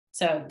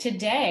So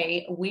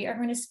today we are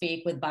going to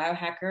speak with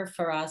biohacker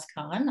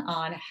FarazKhan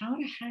on how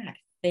to hack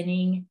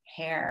thinning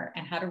hair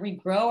and how to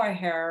regrow our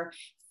hair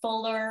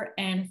fuller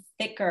and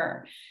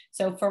thicker.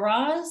 So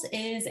Faraz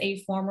is a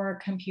former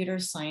computer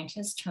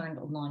scientist turned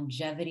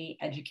longevity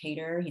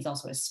educator. He's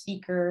also a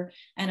speaker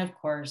and of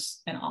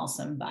course an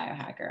awesome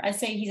biohacker. I'd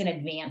say he's an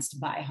advanced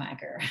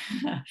biohacker.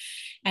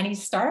 And he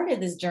started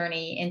this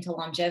journey into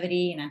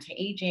longevity and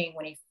anti-aging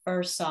when he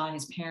first saw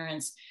his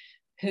parents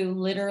who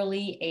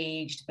literally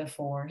aged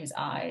before his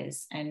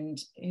eyes, and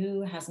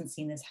who hasn't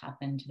seen this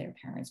happen to their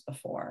parents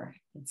before.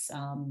 It's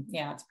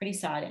pretty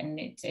sad, and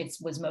it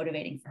was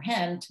motivating for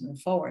him to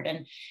move forward.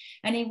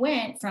 And he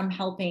went from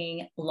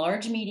helping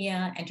large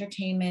media,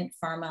 entertainment,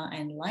 pharma,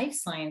 and life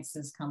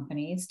sciences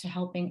companies to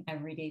helping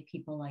everyday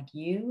people like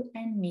you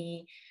and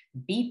me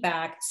beat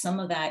back some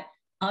of that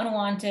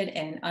unwanted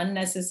and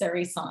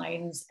unnecessary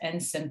signs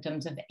and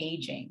symptoms of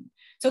aging.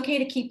 It's okay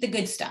to keep the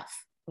good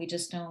stuff. We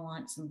just don't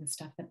want some of the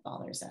stuff that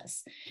bothers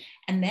us.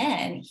 And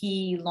then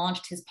he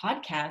launched his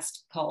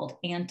podcast called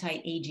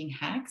Anti-Aging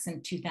Hacks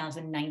in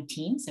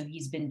 2019. So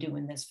he's been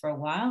doing this for a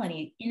while, and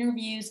he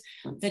interviews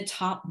the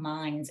top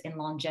minds in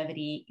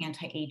longevity,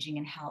 anti-aging,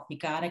 and health. You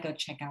got to go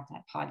check out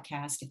that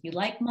podcast. If you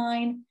like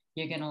mine,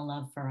 you're going to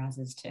love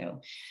Faraz's too.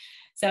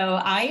 So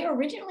I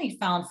originally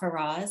found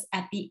Faraz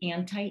at the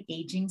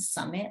Anti-Aging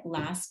Summit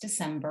last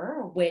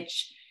December,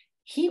 which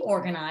he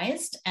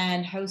organized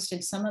and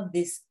hosted some of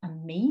these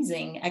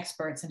amazing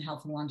experts in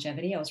health and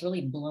longevity. I was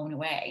really blown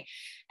away,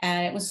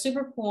 and it was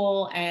super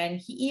cool. And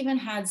he even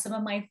had some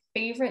of my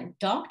favorite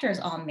doctors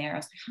on there. I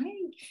was like, how do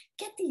you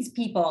get these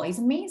people? He's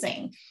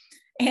amazing.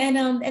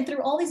 And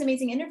through all these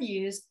amazing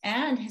interviews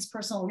and his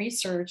personal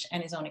research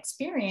and his own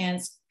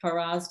experience,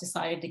 Faraz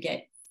decided to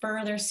get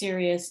further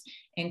serious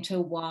into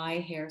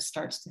why hair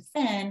starts to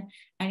thin.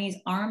 And he's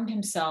armed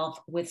himself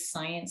with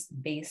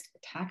science-based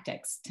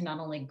tactics to not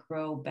only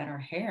grow better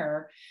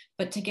hair,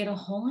 but to get a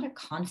whole lot of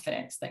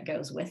confidence that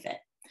goes with it.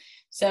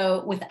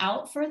 So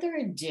without further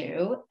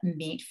ado,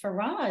 meet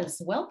Faraz.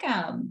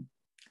 Welcome.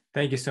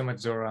 Thank you so much,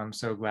 Zora. I'm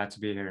so glad to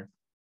be here.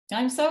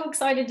 I'm so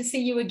excited to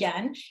see you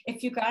again.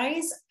 If you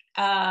guys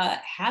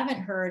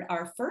haven't heard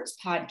our first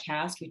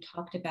podcast, we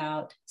talked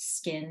about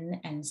skin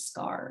and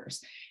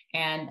scars.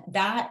 And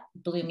that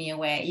blew me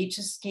away. You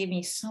just gave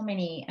me so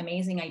many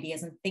amazing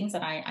ideas and things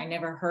that I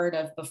never heard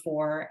of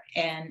before.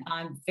 And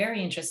I'm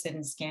very interested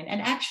in skin.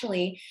 And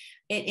actually,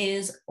 it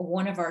is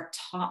one of our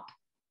top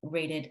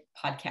rated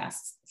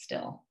podcasts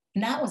still.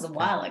 And that was a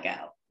while ago,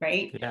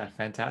 right? Yeah,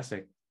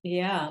 fantastic.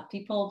 Yeah,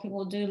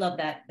 people do love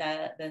that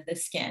the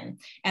skin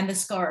and the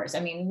scars. I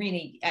mean,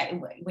 really,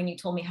 when you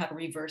told me how to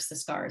reverse the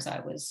scars, I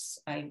was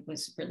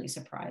really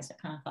surprised.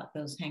 I kind of thought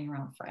those hang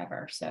around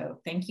forever. So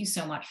thank you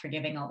so much for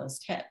giving all those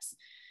tips.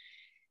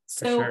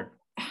 So sure.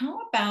 How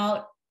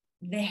about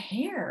the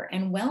hair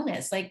and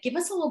wellness? Like, give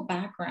us a little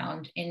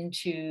background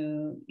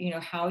into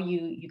how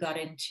you got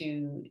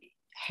into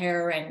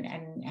hair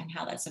and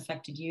how that's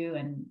affected you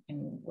and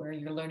where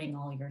you're learning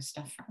all your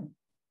stuff from.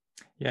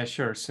 Yeah,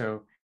 sure.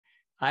 So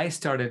I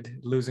started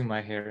losing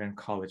my hair in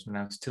college when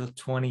I was still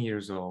 20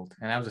 years old,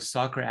 and I was a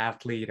soccer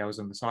athlete. I was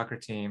on the soccer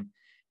team,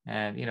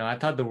 and I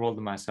thought the world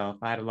of myself.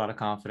 I had a lot of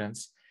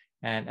confidence,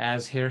 and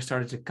as hair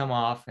started to come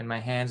off in my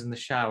hands in the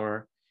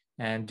shower,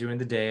 and during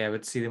the day I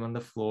would see them on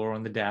the floor,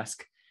 on the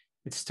desk,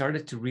 it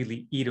started to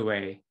really eat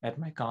away at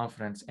my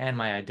confidence and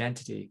my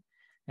identity,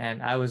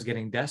 and I was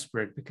getting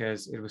desperate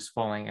because it was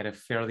falling at a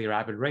fairly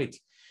rapid rate,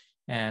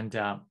 and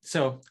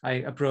so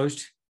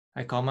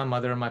I called my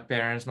mother, my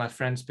parents, my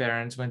friends'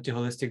 parents, went to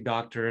holistic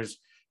doctors,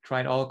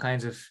 tried all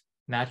kinds of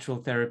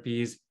natural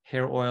therapies,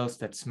 hair oils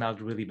that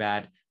smelled really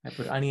bad. I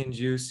put onion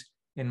juice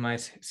in my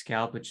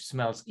scalp, which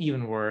smells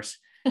even worse.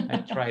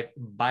 I tried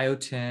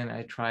biotin.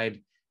 I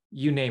tried,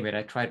 you name it.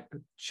 I tried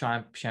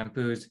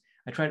shampoos.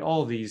 I tried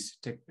all of these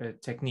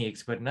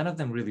techniques, but none of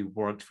them really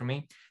worked for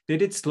me. They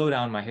did slow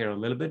down my hair a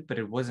little bit, but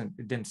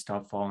it didn't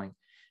stop falling.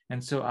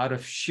 And so out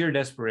of sheer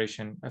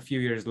desperation, a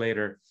few years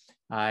later,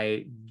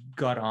 I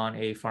got on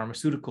a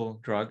pharmaceutical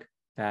drug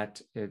that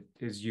it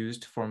is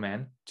used for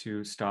men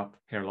to stop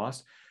hair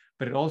loss,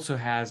 but it also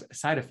has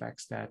side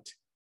effects that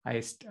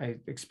I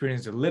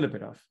experienced a little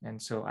bit of. And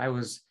so I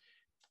was,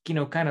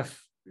 kind of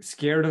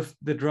scared of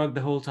the drug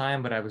the whole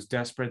time, but I was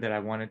desperate that I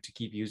wanted to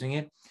keep using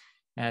it.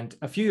 And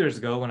a few years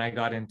ago, when I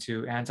got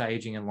into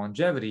anti-aging and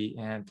longevity,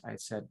 and I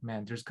said,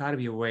 man, there's got to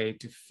be a way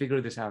to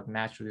figure this out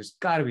naturally. There's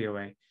got to be a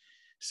way.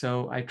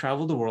 So I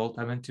traveled the world.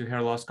 I went to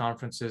hair loss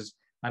conferences.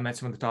 I met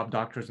some of the top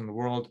doctors in the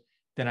world.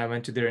 Then I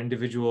went to their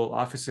individual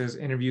offices,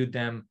 interviewed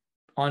them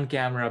on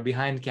camera,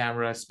 behind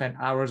camera, spent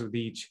hours with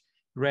each,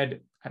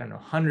 read,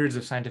 hundreds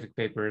of scientific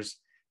papers,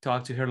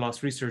 talked to hair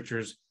loss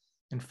researchers,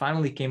 and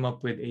finally came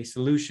up with a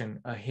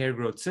solution, a hair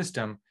growth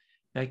system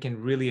that can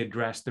really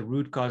address the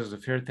root causes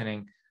of hair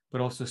thinning,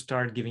 but also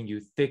start giving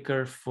you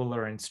thicker,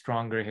 fuller, and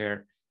stronger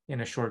hair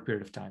in a short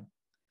period of time.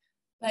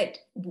 But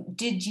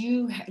did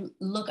you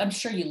look, I'm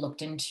sure you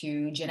looked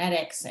into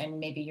genetics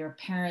and maybe your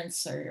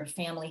parents or your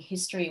family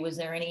history. Was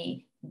there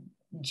any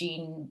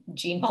gene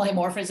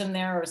polymorphism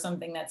there or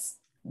something that's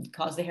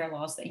cause the hair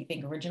loss that you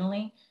think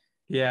originally?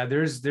 Yeah,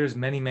 there's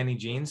many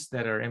genes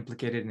that are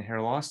implicated in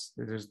hair loss.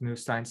 There's new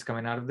science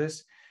coming out of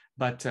this,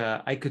 but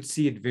I could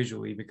see it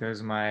visually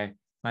because my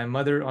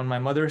mother, on my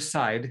mother's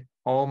side,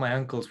 all my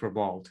uncles were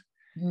bald,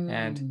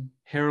 and Hmm.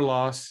 hair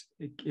loss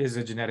is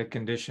a genetic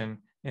condition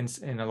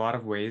in a lot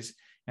of ways,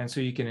 and so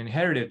you can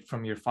inherit it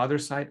from your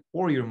father's side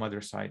or your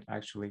mother's side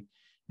actually,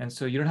 and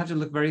so you don't have to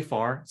look very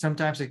far.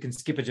 Sometimes it can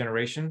skip a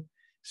generation,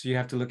 so you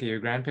have to look at your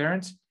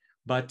grandparents,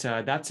 but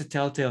that's a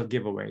telltale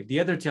giveaway. The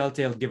other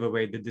telltale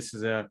giveaway that this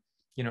is a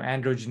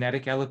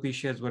androgenetic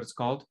alopecia is what it's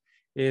called,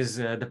 is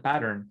the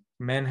pattern.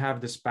 Men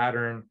have this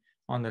pattern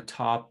on the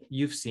top.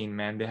 You've seen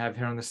men, they have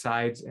hair on the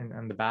sides and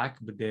on the back,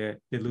 but they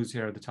lose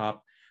hair at the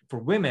top. For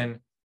women,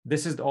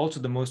 this is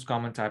also the most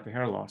common type of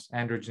hair loss,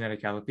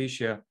 androgenetic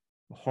alopecia,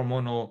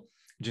 hormonal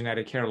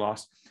genetic hair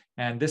loss.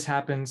 And this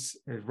happens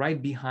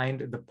right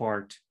behind the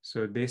part.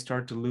 So they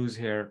start to lose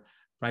hair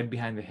right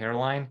behind the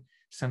hairline,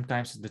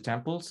 sometimes the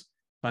temples,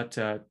 but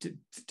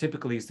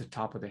typically it's the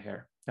top of the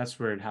hair. That's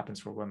where it happens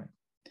for women.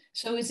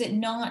 So is it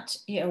not,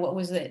 what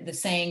was it? The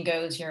saying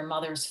goes, your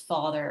mother's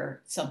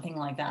father, something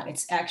like that.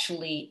 It's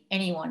actually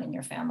anyone in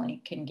your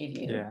family can give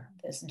you Yeah.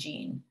 this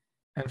gene.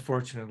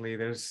 Unfortunately,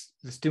 there's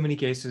too many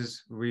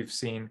cases we've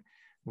seen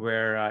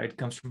where it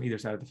comes from either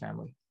side of the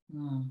family.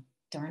 Oh,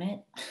 darn it.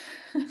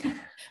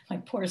 My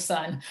poor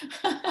son.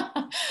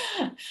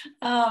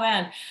 Oh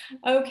man.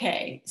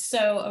 Okay.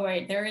 So, all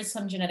right, there is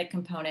some genetic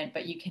component,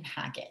 but you can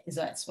hack it, is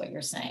that's what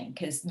you're saying,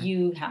 because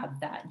you have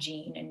that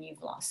gene and you've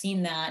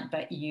seen that,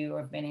 but you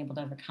have been able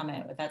to overcome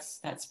it. But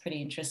that's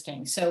pretty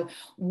interesting. So,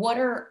 what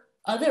are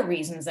other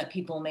reasons that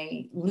people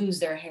may lose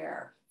their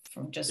hair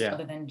from just Yeah,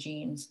 other than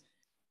genes?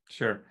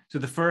 sure. So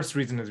the first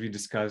reason, as we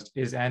discussed,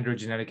 is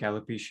androgenetic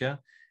alopecia.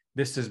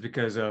 This is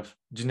because of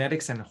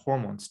genetics and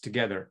hormones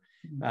together.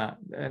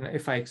 And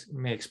if I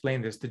may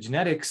explain this, the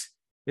genetics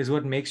is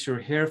what makes your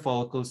hair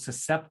follicles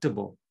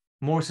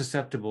more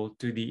susceptible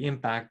to the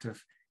impact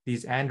of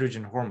these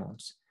androgen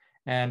hormones.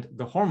 And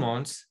the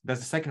hormones,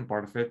 that's the second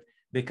part of it,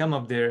 they come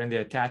up there and they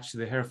attach to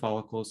the hair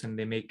follicles and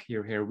they make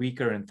your hair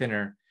weaker and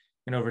thinner.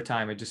 And over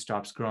time, it just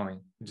stops growing.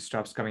 It just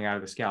stops coming out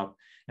of the scalp.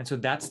 And so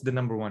that's the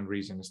number one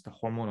reason, is the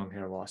hormonal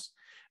hair loss.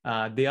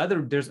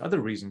 There's other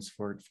reasons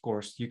for it, of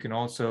course. You can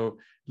also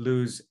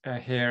lose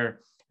hair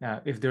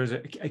if there's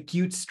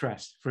acute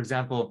stress. For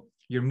example,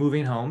 you're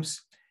moving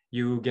homes,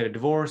 you get a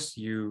divorce,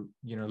 you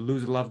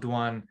lose a loved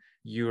one,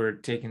 you're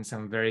taking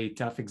some very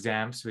tough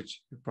exams,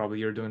 which probably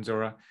you're doing,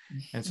 Zora.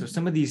 And so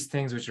some of these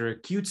things, which are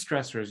acute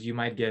stressors, you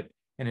might get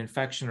an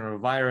infection or a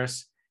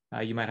virus,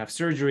 you might have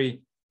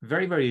surgery,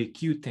 very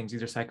acute things,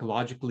 either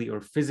psychologically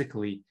or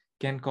physically,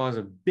 can cause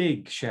a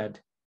big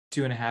shed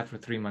 2.5 or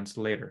 3 months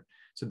later.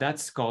 So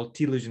that's called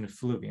telogen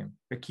effluvium,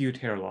 acute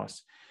hair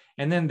loss.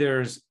 And then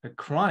there's a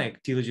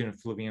chronic telogen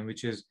effluvium,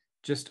 which is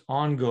just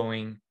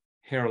ongoing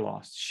hair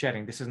loss,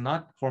 shedding. This is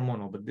not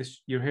hormonal, but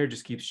your hair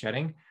just keeps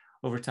shedding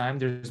over time.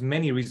 There's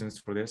many reasons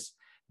for this.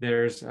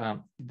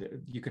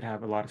 You could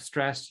have a lot of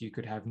stress. You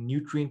could have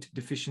nutrient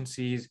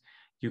deficiencies.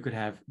 You could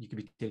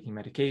be taking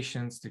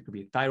medications. There could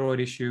be a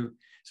thyroid issue.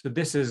 So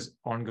this is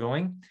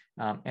ongoing,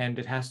 and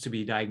it has to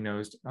be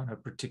diagnosed on a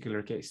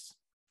particular case,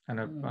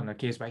 on a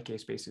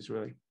case-by-case basis,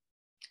 really.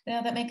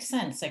 Yeah, that makes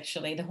sense.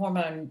 Actually, the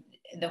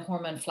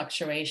hormone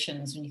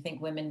fluctuations. When you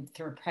think women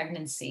through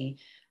pregnancy,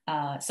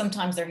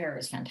 sometimes their hair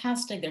is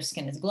fantastic, their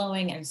skin is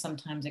glowing, and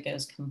sometimes it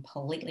goes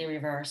completely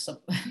reverse,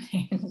 so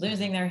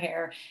losing their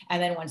hair.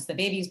 And then once the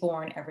baby's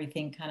born,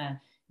 everything kind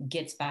of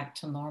gets back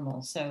to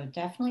normal. So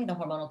definitely the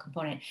hormonal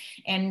component.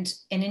 And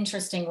an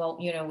interesting, well,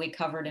 we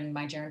covered in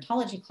my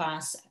gerontology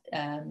class,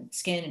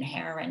 skin and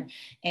hair,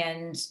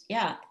 and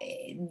yeah,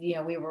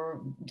 we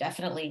were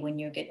definitely, when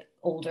you get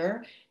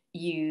older,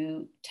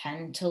 you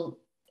tend to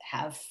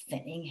have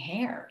thinning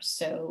hair.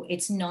 So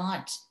it's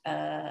not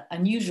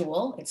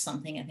unusual. It's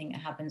something I think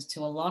that happens to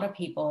a lot of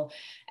people.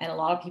 And a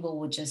lot of people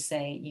would just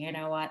say, you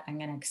know what, I'm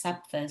going to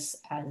accept this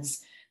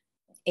as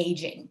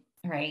aging.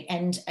 Right.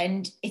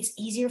 And it's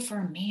easier for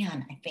a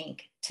man, I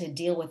think, to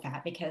deal with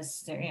that,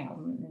 because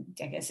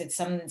I guess it's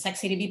some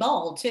sexy to be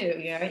bald too,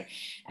 right?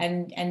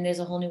 And there's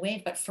a whole new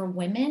wave. But for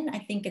women, I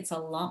think it's a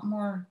lot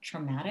more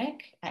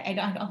traumatic. I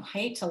don't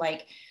hate to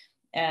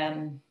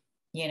um,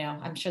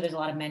 I'm sure there's a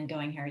lot of men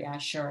going here. Yeah,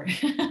 sure.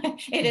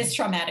 It is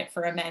traumatic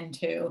for a men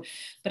too.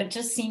 But it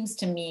just seems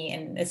to me,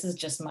 and this is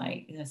just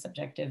my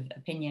subjective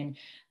opinion,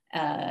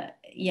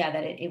 yeah,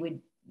 that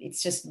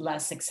it's just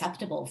less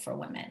acceptable for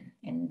women.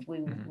 And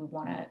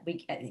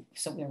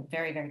so we're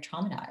very, very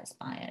traumatized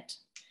by it.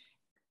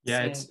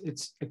 Yeah, So,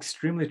 it's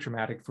extremely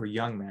traumatic for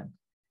young men.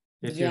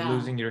 If you're yeah.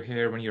 losing your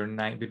hair when you're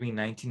between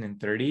 19 and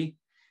 30,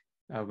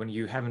 when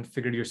you haven't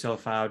figured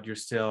yourself out, you're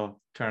still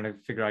trying to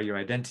figure out your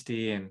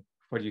identity and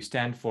what you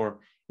stand for.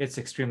 It's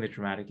extremely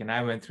traumatic. And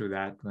I went through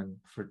that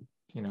for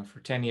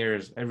 10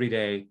 years, every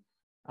day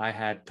I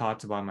had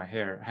thoughts about my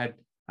hair. I had,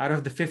 out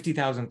of the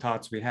 50,000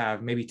 thoughts we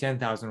have, maybe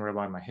 10,000 were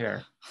about my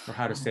hair or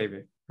how to save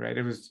it, right?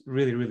 It was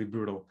really, really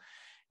brutal.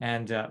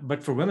 And,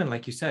 but for women,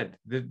 like you said,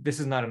 this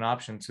is not an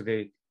option. So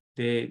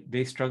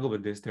they struggle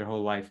with this their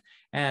whole life.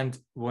 And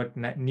what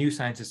new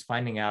science is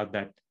finding out,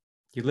 that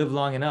you live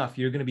long enough,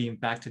 you're going to be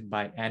impacted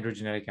by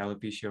androgenetic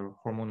alopecia or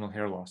hormonal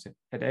hair loss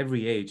at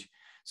every age.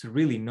 So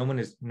really, no one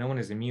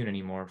is immune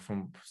anymore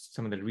from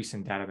some of the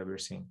recent data that we're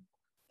seeing.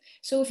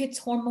 So if it's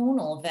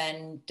hormonal,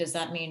 then does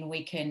that mean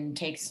we can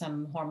take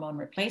some hormone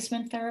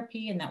replacement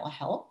therapy and that will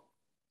help?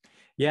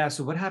 Yeah.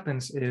 So what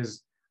happens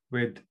is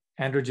with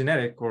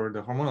androgenetic or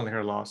the hormonal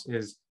hair loss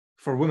is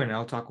for women.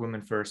 I'll talk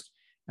women first.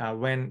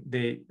 When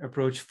they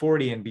approach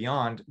 40 and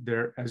beyond,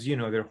 as you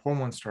know, their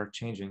hormones start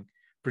changing.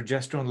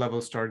 Progesterone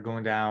levels start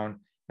going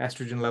down.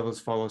 Estrogen levels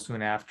follow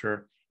soon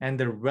after, and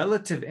the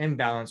relative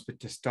imbalance with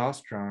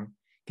testosterone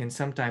can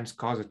sometimes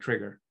cause a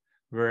trigger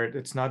where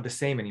it's not the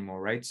same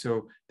anymore, right?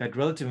 So that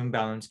relative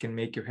imbalance can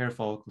make your hair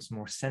follicles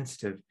more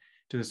sensitive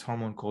to this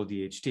hormone called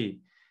DHT.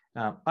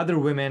 Other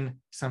women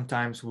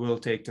sometimes will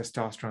take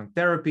testosterone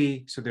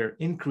therapy, so they're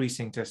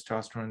increasing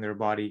testosterone in their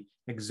body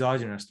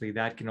exogenously.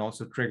 That can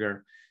also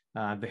trigger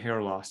the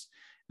hair loss.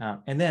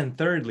 And then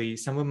thirdly,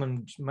 some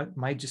women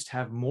might just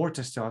have more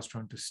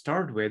testosterone to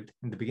start with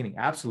in the beginning,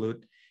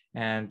 absolute.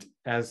 And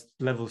as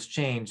levels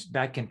change,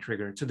 that can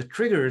trigger it. So the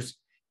triggers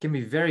can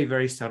be very,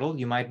 very subtle.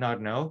 You might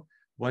not know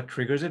what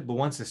triggers it, but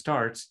once it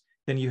starts,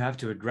 then you have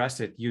to address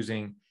it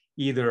using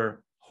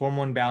either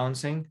hormone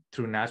balancing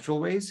through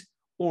natural ways,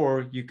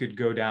 or you could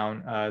go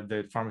down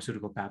the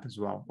pharmaceutical path as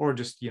well, or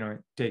just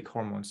take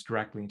hormones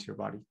directly into your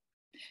body.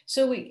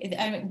 So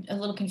I'm a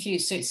little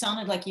confused. So it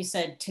sounded like you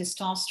said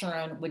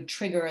testosterone would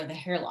trigger the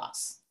hair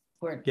loss.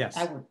 Where Yes.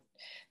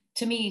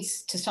 To me,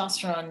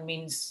 testosterone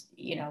means,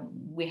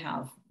 we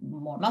have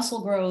more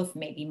muscle growth,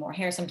 maybe more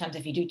hair. Sometimes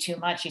if you do too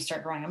much, you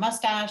start growing a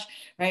mustache,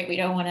 right? We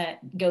don't want to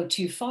go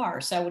too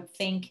far. So I would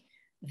think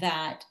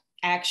that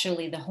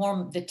actually the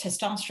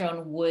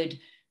testosterone would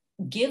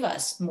give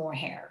us more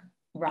hair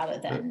rather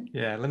than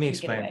yeah, let me take it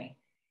explain. away.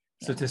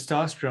 So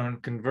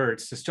testosterone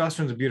converts.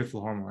 Testosterone is a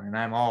beautiful hormone, and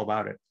I'm all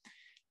about it.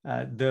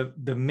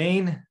 The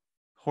main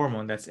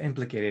hormone that's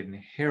implicated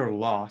in hair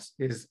loss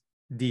is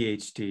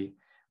DHT,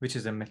 which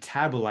is a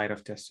metabolite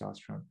of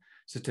testosterone.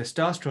 So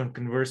testosterone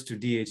converts to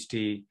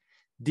DHT.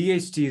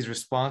 DHT is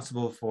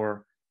responsible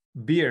for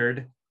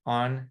beard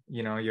on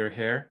your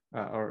hair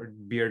or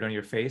beard on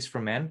your face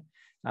for men,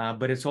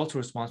 but it's also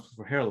responsible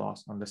for hair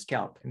loss on the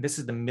scalp. And this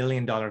is the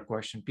 $1,000,000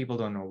 question. People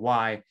don't know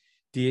why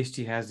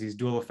DHT has these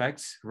dual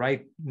effects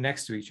right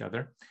next to each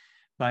other.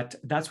 But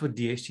that's what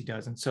DHT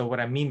does. And so what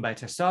I mean by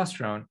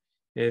testosterone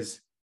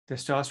is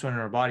testosterone in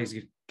our bodies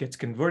gets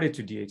converted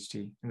to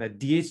DHT, and that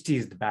DHT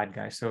is the bad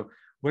guy. So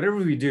whatever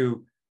we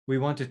do, we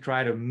want to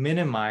try to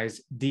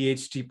minimize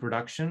DHT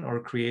production or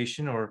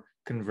creation or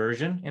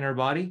conversion in our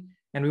body.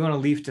 And we want to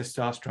leave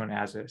testosterone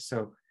as is.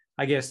 So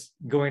I guess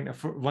going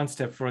one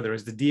step further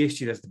is the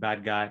DHT that's the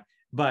bad guy,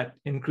 but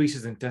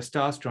increases in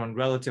testosterone,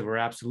 relative or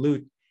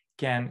absolute,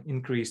 can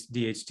increase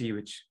DHT,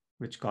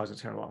 which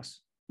causes hair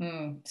loss.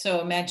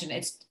 So imagine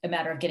it's a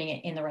matter of getting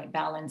it in the right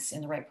balance,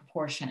 in the right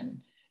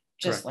proportion,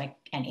 just like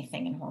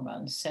anything in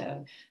hormones.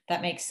 So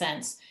that makes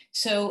sense.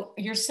 So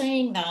you're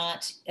saying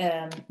that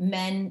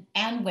men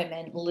and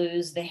women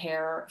lose the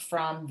hair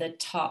from the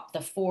top,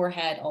 the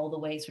forehead, all the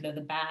way sort of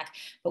the back.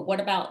 But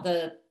what about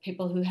the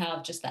people who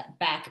have just that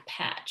back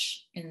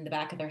patch in the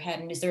back of their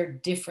head? And is there a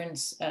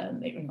difference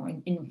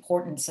in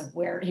importance of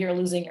where you're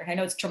losing your hair? I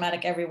know it's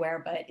traumatic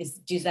everywhere, but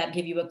does that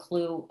give you a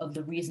clue of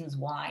the reasons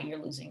why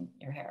you're losing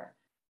your hair?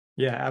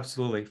 Yeah,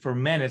 absolutely. For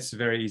men, it's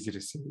very easy to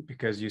see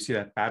because you see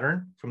that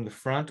pattern from the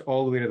front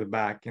all the way to the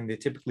back, and they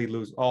typically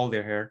lose all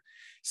their hair.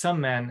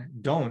 Some men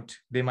don't.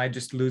 They might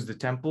just lose the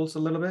temples a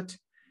little bit,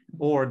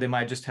 or they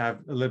might just have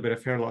a little bit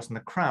of hair loss in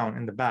the crown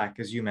and the back,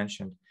 as you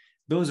mentioned.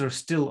 Those are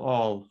still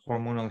all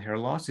hormonal hair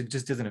loss. It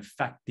just doesn't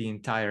affect the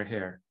entire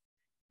hair,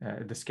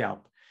 the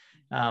scalp.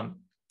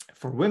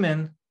 For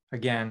women,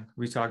 again,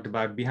 we talked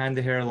about behind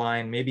the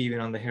hairline, maybe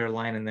even on the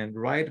hairline, and then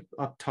right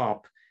up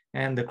top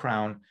and the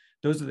crown.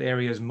 Those are the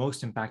areas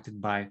most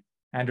impacted by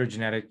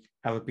androgenetic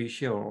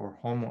alopecia or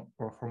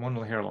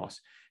hormonal hair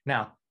loss.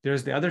 Now,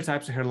 there's the other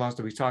types of hair loss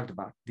that we talked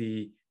about,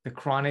 the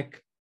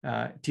chronic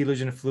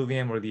telogen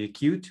effluvium or the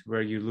acute,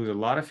 where you lose a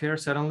lot of hair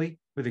suddenly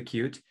with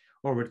acute,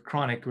 or with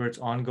chronic, where it's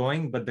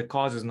ongoing, but the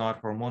cause is not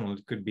hormonal.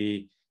 It could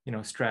be,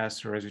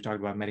 stress, or as we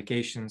talked about,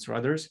 medications or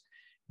others.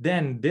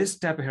 Then this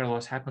type of hair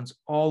loss happens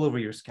all over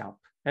your scalp,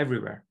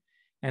 everywhere.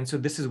 And so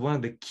this is one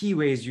of the key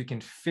ways you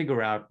can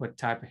figure out what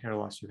type of hair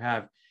loss you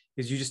have,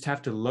 is you just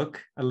have to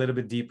look a little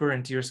bit deeper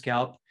into your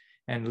scalp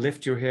and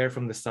lift your hair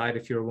from the side.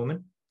 If you're a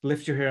woman,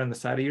 lift your hair on the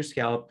side of your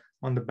scalp,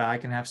 on the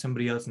back, and have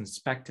somebody else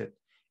inspect it.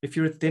 If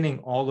you're thinning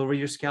all over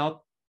your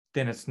scalp,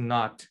 then it's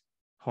not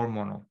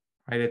hormonal,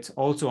 right? It's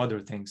also other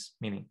things,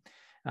 meaning.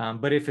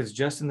 But if it's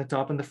just in the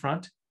top and the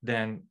front,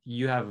 then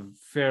you have a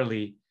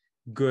fairly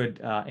good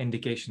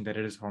indication that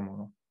it is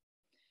hormonal.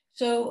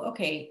 So,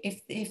 okay,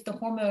 if it's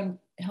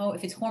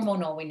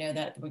hormonal, we know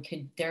that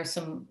there are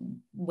some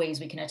ways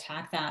we can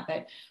attack that.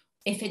 But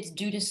if it's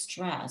due to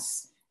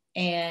stress,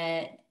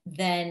 and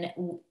then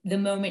the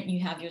moment you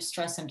have your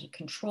stress under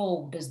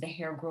control, does the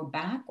hair grow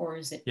back or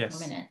is it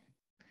permanent?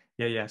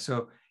 Yeah.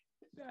 So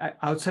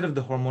outside of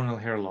the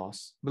hormonal hair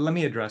loss, but let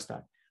me address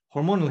that.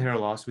 Hormonal hair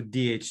loss with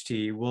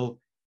DHT will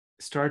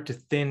start to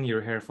thin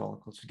your hair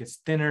follicles. It gets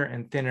thinner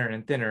and thinner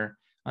and thinner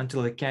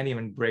until it can't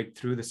even break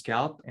through the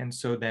scalp. And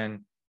so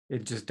then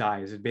it just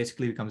dies. It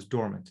basically becomes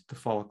dormant, the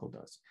follicle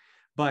does.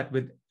 But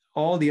with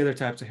all the other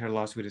types of hair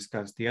loss we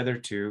discussed, the other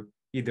two,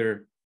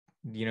 either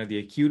the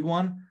acute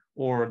one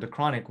or the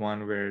chronic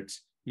one, where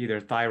it's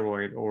either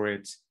thyroid or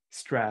it's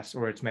stress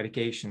or it's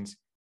medications,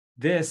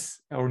 this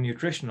or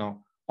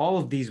nutritional, all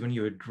of these, when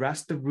you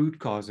address the root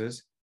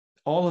causes,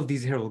 all of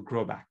these hair will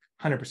grow back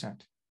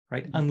 100%,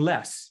 right?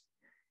 Unless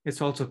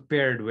it's also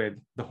paired with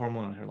the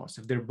hormonal hair loss.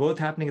 If they're both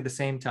happening at the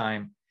same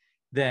time,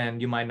 then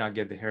you might not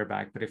get the hair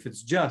back. But if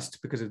it's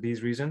just because of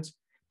these reasons,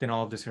 then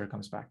all of this hair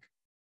comes back.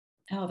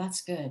 Oh,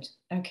 that's good.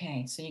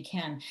 Okay, so you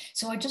can.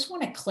 So I just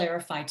want to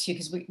clarify too,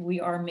 because we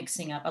are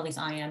mixing up, at least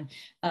I am,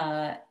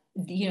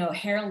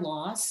 hair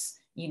loss,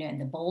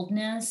 and the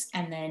baldness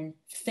and then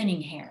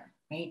thinning hair,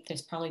 right?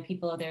 There's probably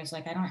people out there who's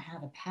like, I don't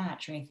have a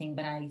patch or anything,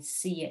 but I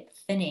see it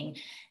thinning.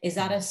 Is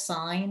that a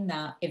sign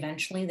that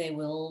eventually they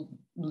will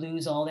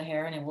lose all the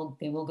hair and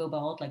they will go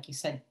bald? Like you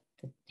said,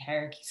 the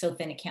hair so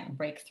thin it can't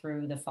break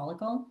through the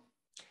follicle?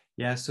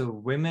 Yeah, so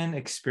women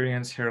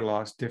experience hair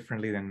loss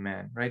differently than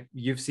men, right?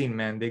 You've seen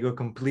men, they go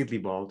completely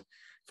bald.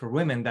 For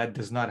women, that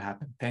does not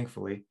happen,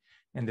 thankfully,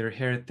 and their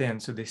hair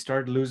thins. So they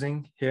start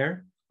losing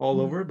hair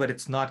all over, but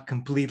it's not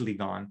completely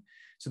gone.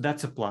 So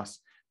that's a plus.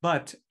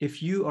 But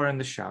if you are in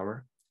the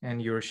shower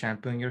and you're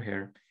shampooing your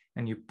hair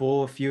and you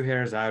pull a few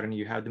hairs out and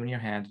you have them in your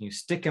hand and you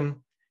stick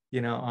them,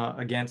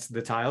 against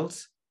the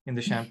tiles in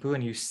the shampoo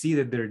and you see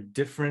that they're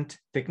different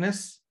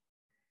thickness,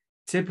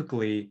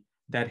 typically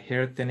that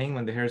hair thinning,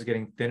 when the hair is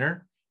getting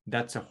thinner,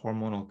 that's a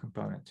hormonal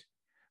component.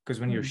 Because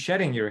when you're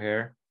shedding your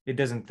hair, it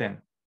doesn't thin.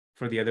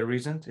 For the other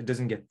reasons, it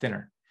doesn't get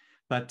thinner.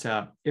 But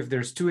if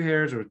there's 2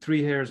 hairs or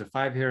 3 hairs or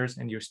 5 hairs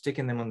and you're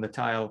sticking them on the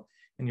tile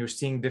and you're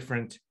seeing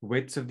different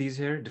widths of these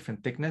hair,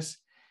 different thickness,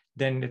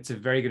 then it's a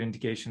very good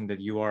indication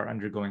that you are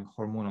undergoing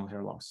hormonal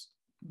hair loss.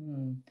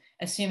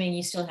 Assuming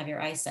you still have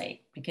your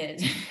eyesight,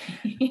 because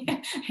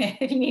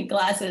if you need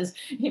glasses,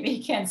 maybe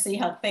you can't see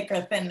how thick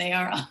or thin they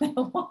are on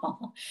the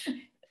wall.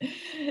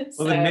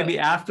 Well, then maybe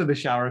after the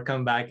shower,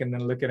 come back and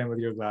then look at them with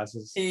your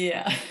glasses.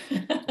 Yeah.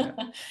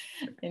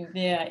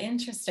 Yeah,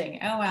 interesting.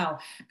 Oh, wow.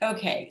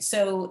 Okay.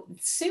 So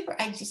super.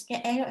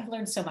 I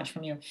learned so much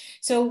from you.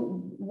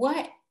 So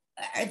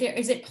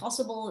is it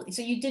possible?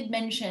 So you did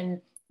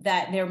mention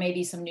that there may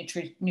be some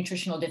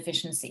nutritional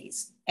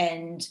deficiencies,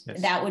 and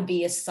yes. That would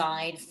be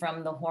aside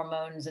from the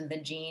hormones and the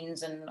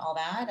genes and all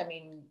that. I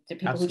mean, the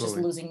people Absolutely. who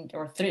just losing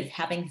or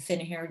having thin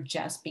hair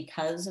just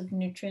because of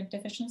nutrient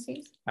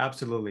deficiencies?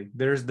 Absolutely.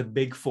 There's the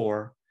big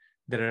 4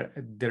 that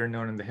are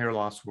known in the hair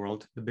loss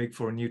world, the big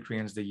 4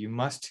 nutrients that you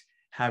must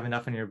have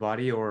enough in your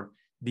body, or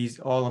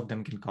all of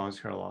them can cause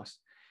hair loss.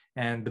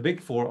 And the big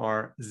 4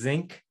 are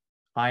zinc,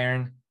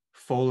 iron,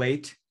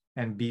 folate,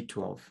 and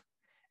B12.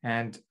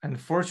 And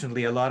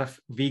unfortunately, a lot of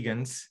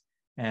vegans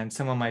and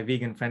some of my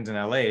vegan friends in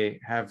LA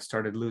have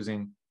started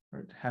losing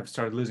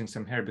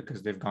some hair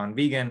because they've gone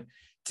vegan.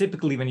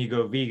 Typically, when you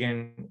go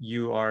vegan,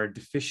 you are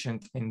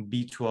deficient in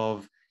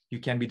B12. You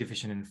can be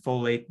deficient in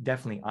folate,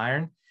 definitely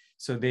iron.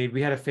 So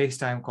we had a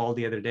FaceTime call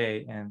the other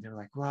day and they're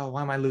like, well,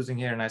 why am I losing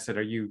hair? And I said,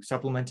 are you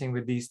supplementing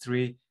with these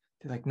 3?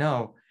 They're like,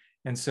 no.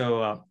 And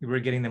so we're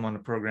getting them on a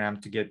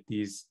program to get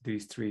these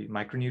 3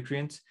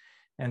 micronutrients.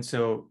 And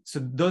so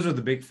those are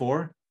the big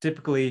 4.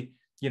 Typically,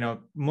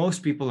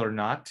 most people are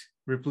not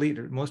replete,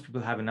 or most people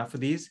have enough of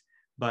these.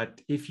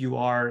 But if you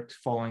are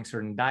following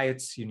certain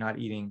diets, you're not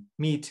eating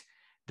meat,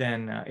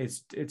 then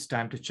it's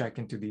time to check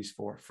into these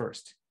 4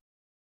 first.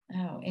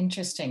 Oh,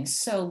 interesting.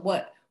 So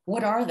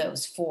what are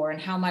those 4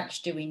 and how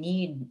much do we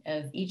need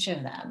of each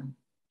of them?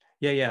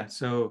 Yeah.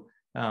 So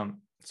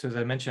as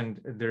I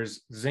mentioned,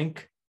 there's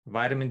zinc,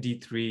 vitamin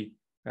D3,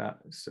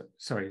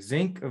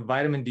 zinc,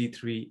 vitamin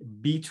D3,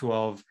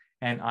 B12,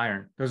 and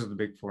iron. Those are the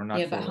big 4, not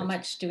Yeah, but folate. how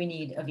much do we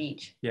need of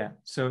each? Yeah.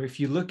 So if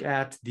you look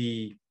at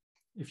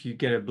if you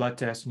get a blood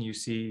test and you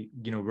see,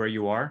 where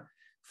you are,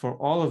 for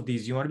all of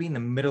these, you want to be in the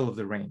middle of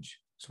the range.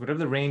 So whatever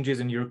the range is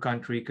in your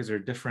country, because they're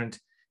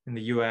different in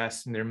the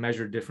US and they're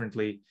measured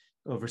differently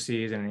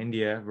overseas and in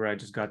India, where I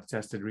just got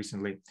tested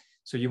recently.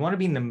 So you want to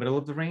be in the middle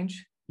of the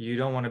range. You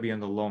don't want to be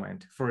on the low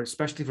end,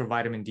 especially for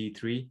vitamin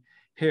D3.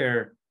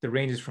 Here, the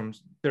range is from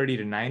 30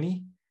 to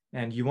 90,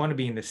 and you want to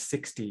be in the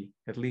 60,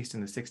 at least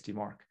in the 60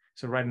 mark.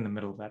 So right in the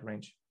middle of that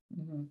range.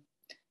 Mm-hmm.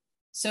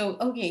 So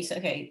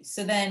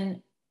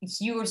then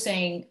you were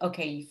saying,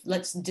 okay,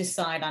 let's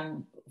decide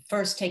on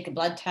first take a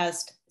blood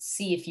test,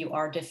 see if you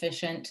are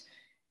deficient,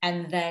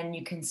 and then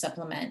you can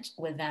supplement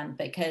with them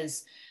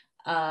because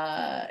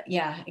I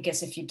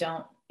guess if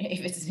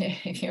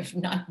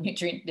you're not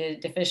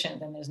nutrient deficient,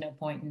 then there's no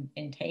point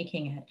in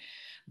taking it.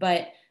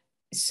 But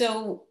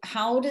so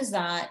how does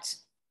that,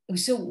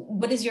 so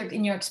what is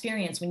in your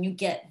experience when you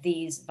get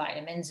these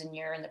vitamins and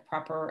you're in the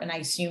proper, and I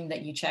assume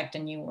that you checked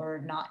and you were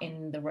not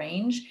in the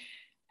range,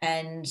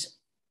 and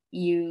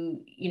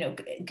you know,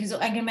 because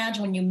I can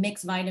imagine when you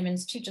mix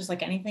vitamins too, just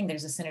like anything,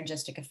 there's a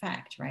synergistic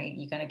effect, right?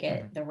 You got to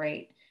get the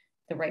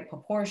right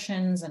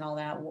proportions and all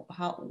that.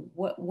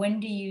 When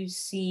do you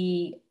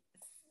see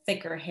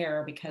thicker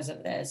hair because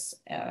of this?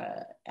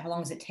 How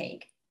long does it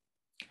take?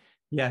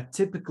 Yeah,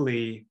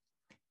 typically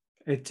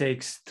it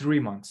takes 3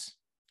 months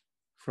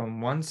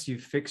from once you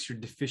fix your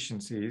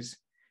deficiencies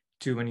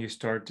to when you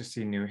start to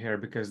see new hair,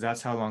 because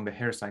that's how long the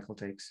hair cycle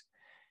takes.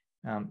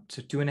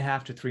 So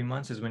 2.5 to 3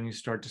 months is when you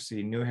start to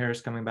see new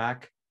hairs coming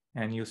back,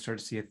 and you'll start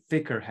to see a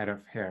thicker head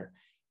of hair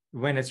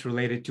when it's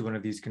related to one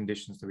of these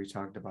conditions that we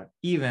talked about.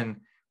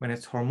 Even when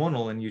it's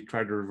hormonal and you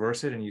try to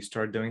reverse it and you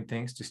start doing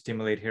things to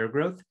stimulate hair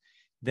growth,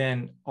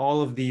 then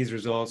all of these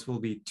results will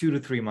be 2 to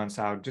 3 months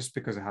out, just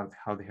because of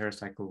how the hair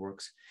cycle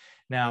works.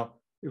 Now,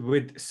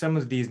 with some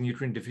of these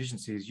nutrient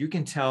deficiencies, you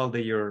can tell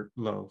that you're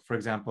low. For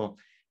example,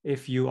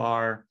 if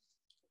you're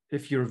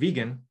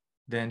vegan,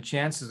 then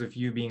chances of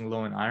you being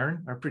low in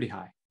iron are pretty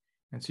high.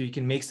 And so you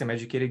can make some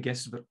educated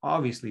guesses, but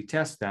obviously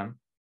test them.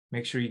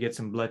 Make sure you get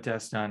some blood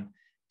tests done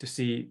to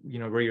see,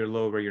 where you're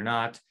low, where you're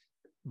not.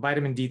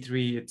 Vitamin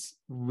D3,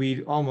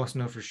 we almost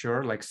know for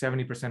sure, like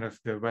 70% of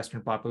the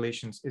Western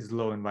populations is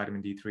low in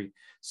vitamin D3.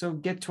 So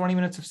get 20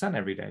 minutes of sun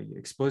every day,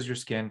 expose your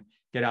skin,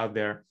 get out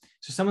there.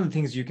 So some of the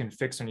things you can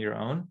fix on your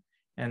own,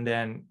 and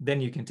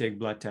then you can take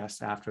blood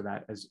tests after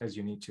that as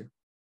you need to.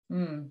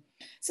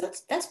 So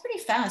that's pretty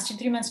fast. 2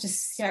 3 months to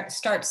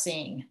start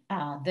seeing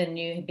the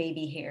new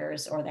baby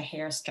hairs or the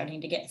hair starting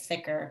to get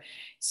thicker.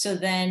 So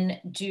then,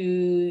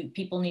 do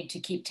people need to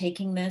keep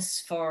taking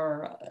this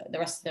for the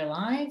rest of their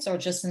lives, or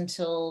just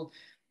until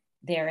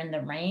they're in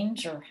the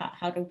range, or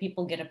how do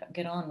people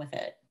get on with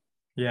it?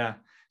 Yeah.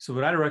 So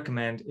what I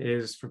recommend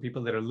is for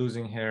people that are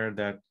losing hair,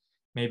 that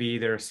maybe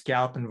their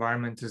scalp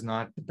environment is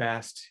not the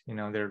best.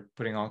 They're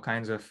putting all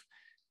kinds of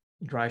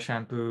dry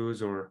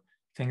shampoos or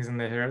things in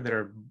the hair that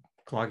are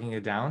clogging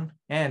it down,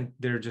 and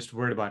they're just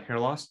worried about hair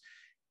loss.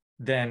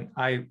 Then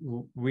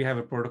we have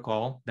a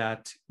protocol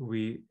that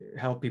we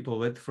help people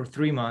with for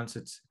 3 months.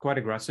 It's quite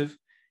aggressive.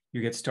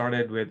 You get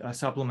started with a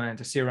supplement,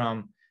 a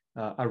serum,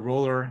 a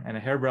roller, and a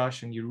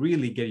hairbrush, and you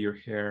really get your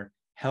hair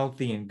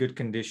healthy in good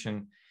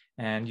condition,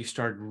 and you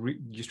start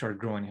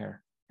growing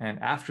hair. And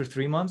after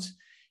 3 months,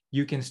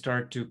 you can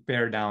start to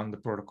pare down the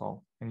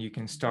protocol, and you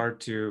can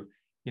start to,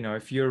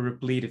 if you're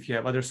replete, if you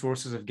have other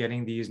sources of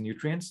getting these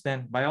nutrients,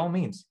 then by all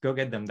means, go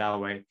get them that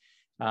way.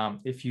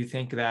 If you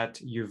think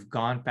that you've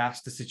gone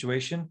past the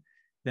situation,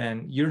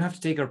 then you don't have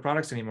to take our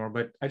products anymore.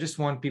 But I just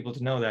want people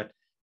to know that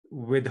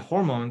with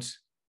hormones,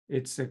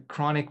 it's a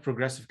chronic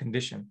progressive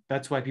condition.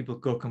 That's why people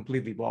go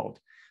completely bald.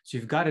 So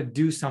you've got to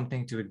do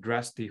something to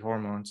address the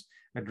hormones,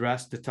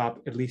 address the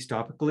top, at least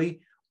topically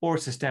or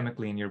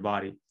systemically in your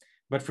body.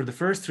 But for the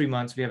first 3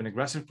 months, we have an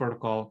aggressive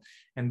protocol,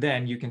 and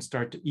then you can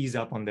start to ease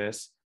up on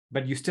this,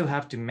 but you still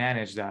have to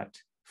manage that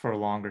for a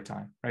longer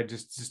time, right?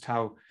 Just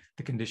how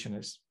the condition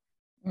is.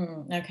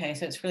 Okay,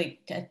 so it's really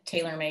a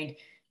tailor-made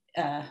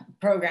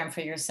program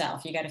for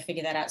yourself. You got to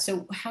figure that out.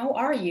 So how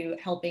are you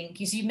helping?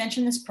 Because you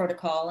mentioned this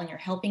protocol and you're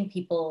helping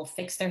people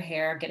fix their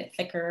hair, get it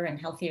thicker and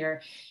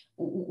healthier.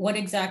 What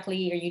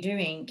exactly are you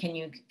doing? Can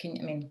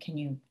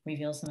you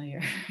reveal some of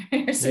your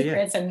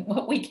secrets and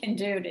what we can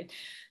do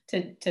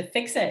to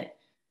fix it?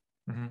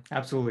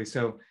 Absolutely.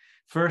 So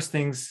first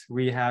things,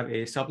 we have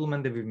a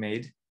supplement that we've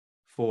made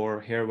for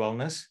hair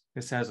wellness.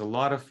 This has a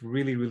lot of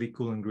really, really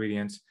cool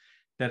ingredients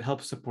that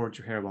help support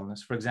your hair wellness.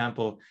 For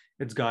example,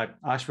 it's got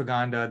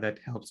ashwagandha that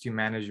helps you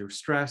manage your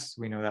stress.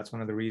 We know that's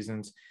one of the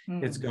reasons.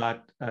 It's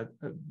got,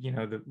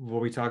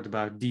 what we talked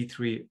about,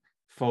 D3,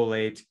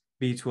 folate,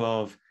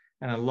 B12,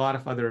 and a lot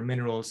of other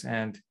minerals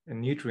and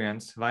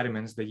nutrients,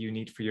 vitamins that you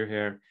need for your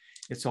hair.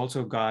 It's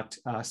also got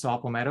saw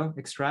palmetto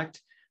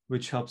extract,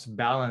 which helps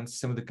balance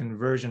some of the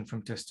conversion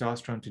from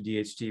testosterone to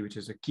DHT, which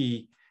is a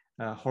key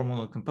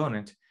hormonal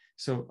component.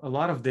 So a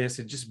lot of this,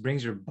 it just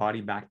brings your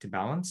body back to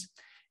balance,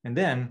 and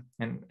then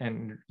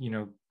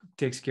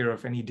takes care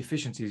of any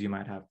deficiencies you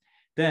might have.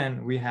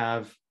 Then we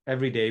have,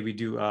 every day we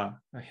do a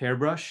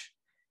hairbrush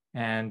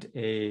and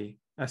a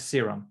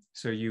serum.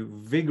 So you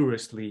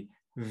vigorously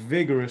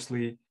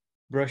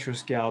brush your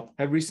scalp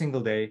every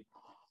single day,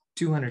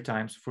 200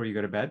 times before you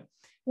go to bed.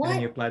 What? And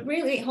then you apply.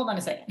 Really? Hold on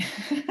a second.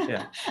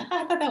 Yeah.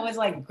 I thought that was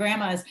like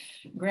grandma's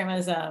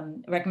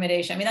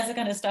recommendation. I mean, that's the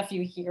kind of stuff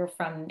you hear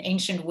from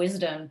ancient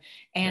wisdom,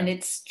 and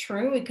it's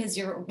true, because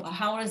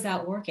how is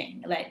that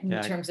working? Like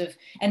in terms of,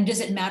 and does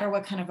it matter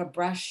what kind of a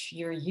brush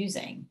you're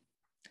using?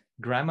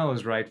 Grandma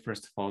was right,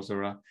 first of all,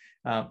 Zora.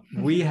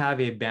 We have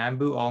a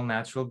bamboo all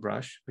natural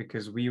brush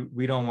because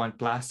we don't want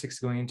plastics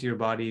going into your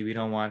body. We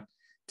don't want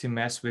to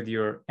mess with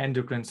your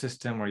endocrine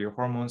system or your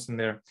hormones in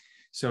there.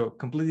 So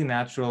completely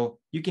natural.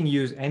 You can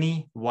use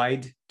any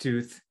wide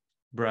tooth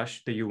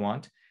brush that you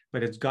want,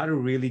 but it's got to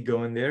really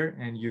go in there,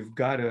 and you've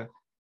got to,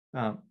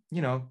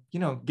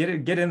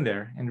 get in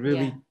there and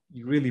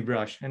really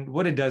brush. And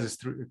what it does is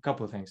through a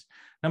couple of things.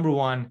 Number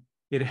one,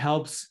 it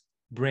helps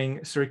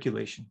bring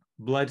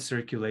blood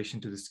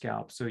circulation to the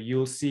scalp. So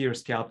you'll see your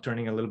scalp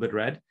turning a little bit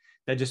red.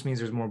 that just means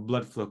there's more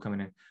blood flow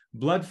coming in.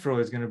 Blood flow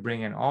is going to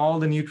bring in all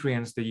the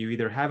nutrients that you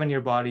either have in your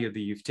body or that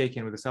you've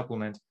taken with a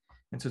supplement.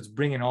 And so it's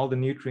bringing all the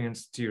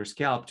nutrients to your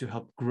scalp to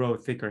help grow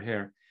thicker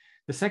hair.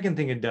 The second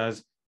thing it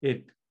does,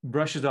 it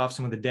brushes off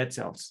some of the dead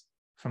cells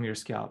from your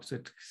scalp. So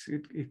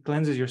it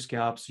cleanses your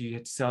scalp so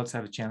your cells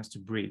have a chance to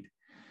breathe.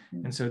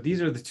 And so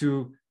these are the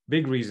two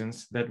big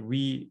reasons that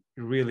we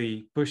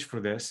really push for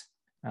this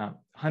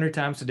 100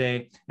 times a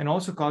day, and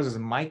also causes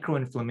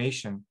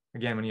microinflammation,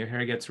 again, when your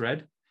hair gets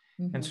red.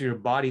 And so your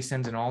body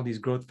sends in all these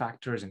growth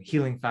factors and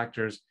healing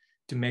factors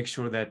to make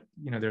sure that,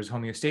 there's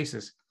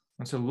homeostasis.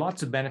 And so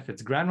lots of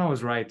benefits. Grandma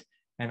was right.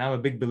 And I'm a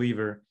big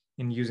believer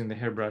in using the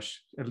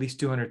hairbrush at least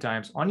 200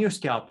 times on your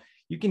scalp.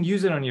 You can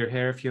use it on your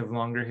hair if you have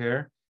longer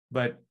hair,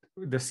 but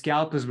the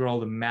scalp is where all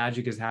the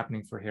magic is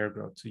happening for hair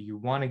growth. So you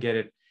want to get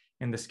it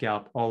in the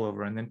scalp all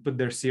over, and then put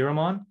their serum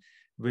on,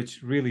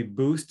 which really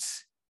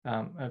boosts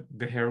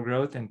the hair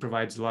growth and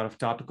provides a lot of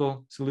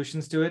topical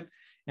solutions to it.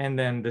 And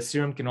then the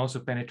serum can also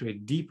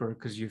penetrate deeper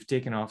because you've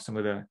taken off some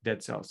of the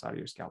dead cells out of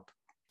your scalp.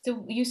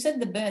 So you said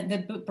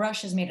the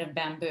brush is made of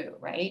bamboo,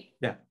 right?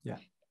 Yeah.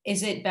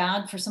 Is it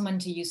bad for someone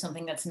to use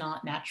something that's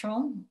not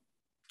natural?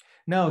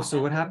 No.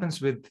 So what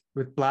happens with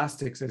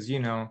plastics, as you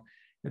know,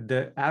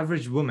 the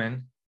average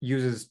woman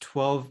uses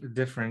 12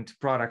 different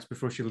products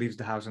before she leaves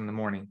the house in the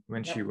morning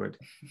when she would,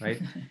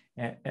 right?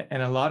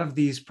 and a lot of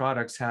these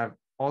products have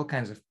all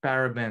kinds of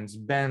parabens,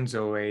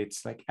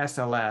 benzoates, like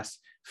SLS,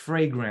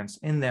 fragrance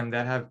in them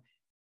that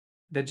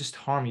just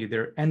harm you.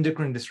 They're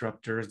endocrine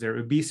disruptors,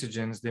 they're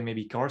obesogens, they may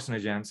be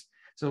carcinogens.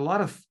 So a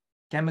lot of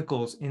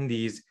chemicals in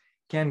these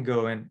can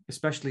go in,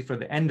 especially for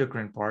the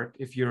endocrine part.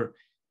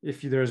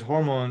 If there's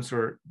hormones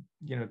or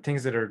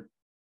things that are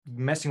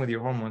messing with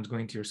your hormones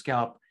going to your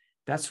scalp,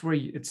 that's where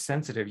it's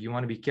sensitive. You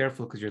want to be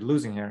careful because you're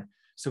losing hair.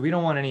 So we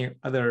don't want any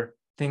other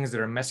things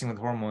that are messing with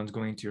hormones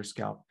going to your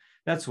scalp.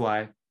 That's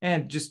why,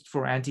 and just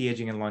for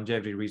anti-aging and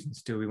longevity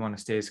reasons too, we want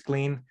to stay as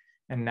clean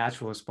and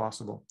natural as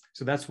possible.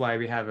 So that's why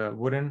we have a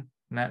wooden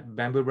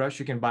bamboo brush.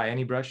 You can buy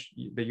any brush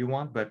that you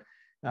want, but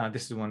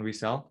this is the one we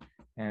sell,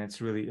 and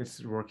it's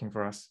working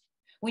for us.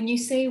 When you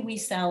say we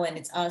sell and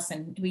it's us,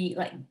 and we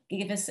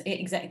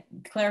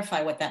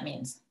clarify what that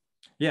means.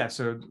 Yeah,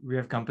 so we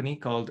have a company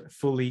called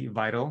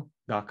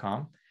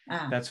fullyvital.com.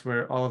 That's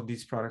where all of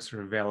these products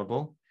are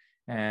available.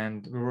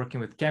 And we're working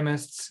with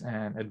chemists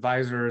and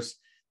advisors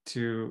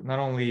to not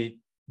only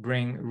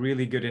bring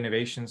really good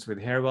innovations with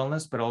hair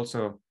wellness, but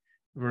also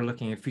we're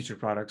looking at future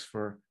products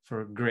for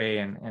gray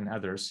and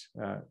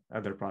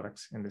other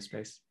products in this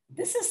space.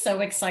 This is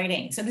so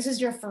exciting. So this is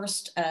your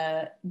first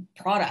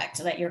product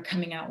that you're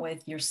coming out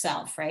with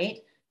yourself, right?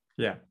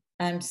 Yeah.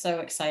 I'm so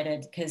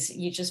excited because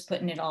you're just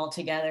putting it all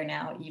together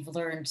now. You've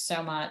learned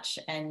so much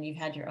and you've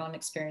had your own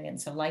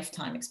experience, a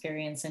lifetime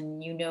experience,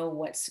 and you know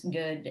what's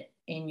good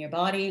in your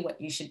body,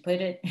 what you should put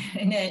it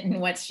in it,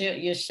 and what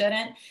you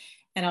shouldn't.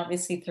 And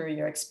obviously through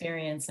your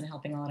experience and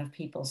helping a lot of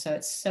people. So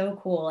it's so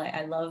cool.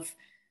 I love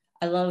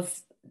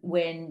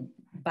when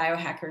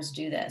biohackers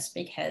do this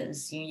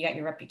because you got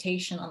your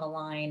reputation on the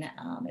line.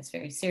 It's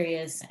very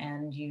serious,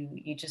 and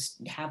you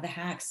just have the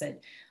hacks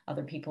that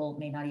other people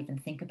may not even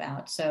think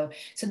about. So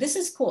this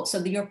is cool. So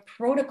your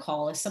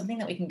protocol is something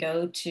that we can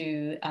go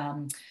to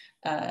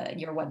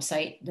your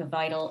website,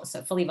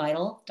 so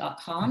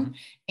fullyvital.com,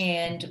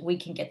 and we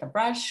can get the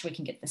brush, we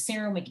can get the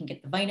serum, we can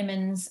get the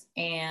vitamins,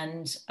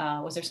 and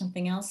was there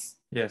something else?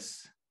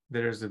 Yes,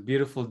 there's a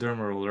beautiful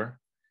derma roller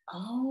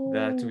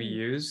that we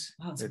use.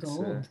 Wow, it's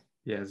gold.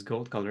 It's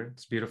gold color.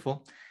 It's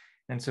beautiful.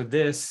 And so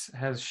this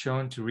has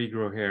shown to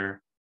regrow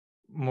hair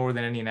more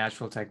than any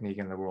natural technique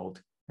in the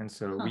world. And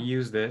so we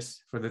use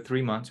this for the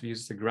 3 months. We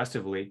use this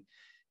aggressively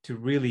to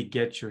really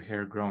get your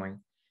hair growing.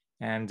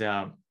 And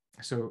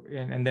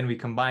then we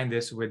combine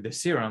this with the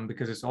serum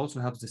because it also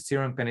helps the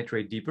serum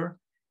penetrate deeper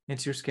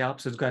into your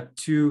scalp. So it's got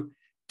two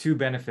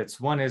benefits.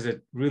 One is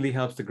it really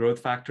helps the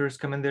growth factors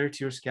come in there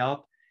to your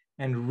scalp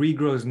and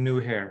regrows new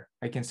hair.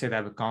 I can say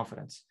that with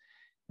confidence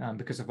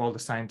because of all the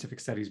scientific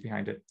studies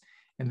behind it.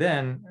 And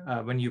then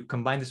when you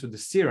combine this with the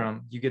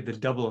serum, you get the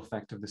double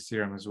effect of the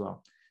serum as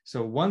well.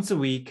 So once a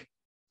week,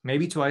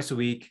 maybe twice a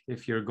week,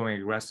 if you're going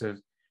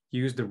aggressive,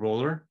 use the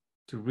roller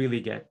to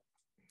really get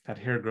that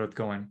hair growth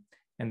going.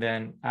 And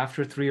then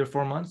after 3 or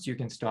 4 months, you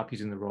can stop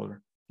using the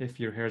roller if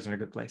your hair is in a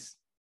good place.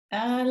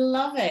 I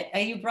love it.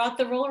 You brought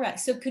the roller out.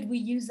 So could we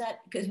use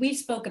that? Because we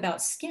spoke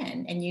about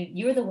skin, and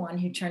you're the one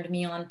who turned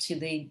me on to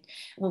I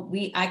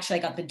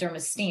got the Derma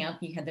stamp.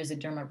 There's a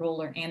Derma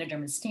roller and a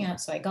Derma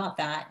stamp. So I got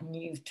that, and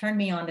you've turned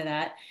me on to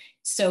that.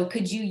 So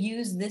could you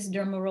use this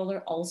Derma roller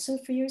also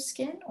for your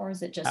skin, or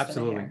is it just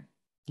absolutely. For the hair?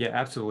 Yeah,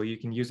 absolutely. You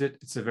can use it.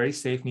 It's a very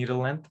safe needle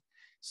length.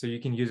 So you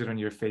can use it on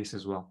your face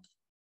as well.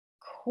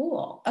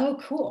 Cool. Oh,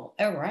 cool.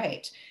 All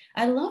right.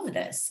 I love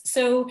this.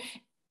 So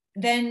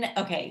then,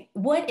 okay,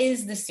 what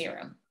is the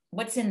serum?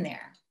 What's in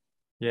there?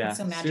 Yeah. What's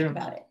so magic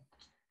about it?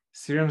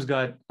 Serum's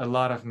got a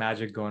lot of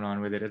magic going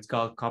on with it. It's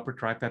got copper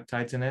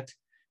tripeptides in it,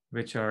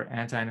 which are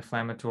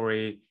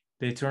anti-inflammatory.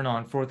 They turn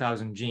on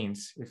 4,000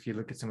 genes. If you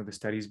look at some of the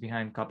studies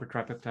behind copper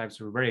tripeptides,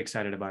 we're very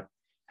excited about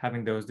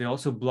having those. They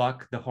also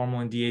block the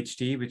hormone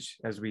DHT, which,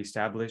 as we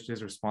established,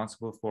 is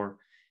responsible for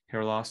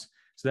hair loss.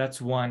 So that's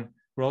one.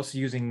 We're also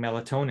using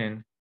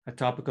melatonin, a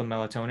topical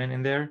melatonin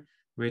in there,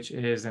 which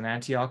is an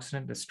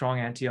antioxidant, a strong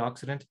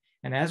antioxidant.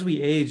 And as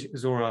we age,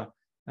 Zora,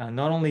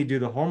 not only do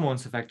the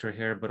hormones affect our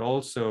hair, but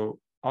also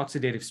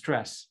oxidative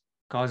stress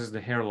causes the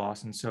hair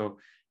loss. And so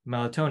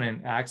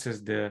melatonin acts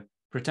as the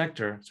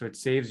protector. So it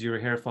saves your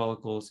hair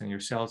follicles and your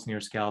cells in your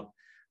scalp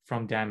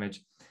from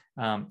damage.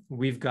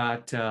 We've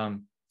got,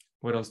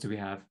 what else do we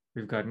have?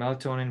 We've got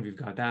melatonin, we've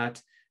got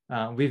that.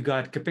 We've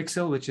got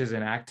Capixyl, which is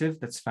an active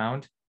that's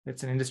found.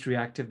 It's an industry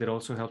active that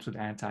also helps with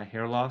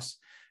anti-hair loss.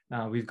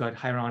 We've got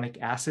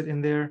hyaluronic acid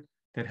in there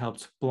that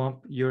helps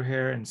plump your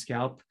hair and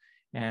scalp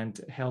and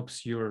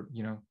helps your,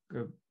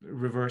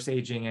 reverse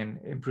aging and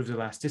improves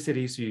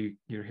elasticity so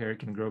your hair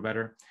can grow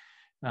better.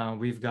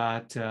 We've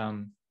got,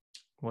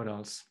 what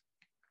else?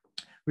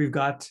 We've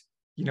got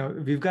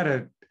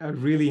a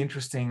really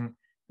interesting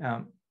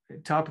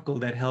topical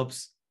that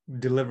helps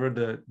deliver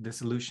the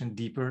solution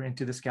deeper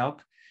into the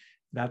scalp.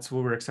 That's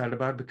what we're excited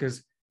about,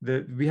 because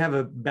we have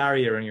a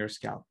barrier in your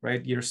scalp,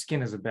 right? Your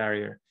skin is a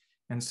barrier.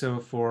 And so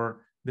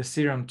for the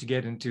serum to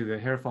get into the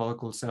hair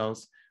follicle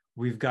cells,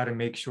 we've got to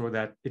make sure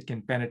that it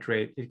can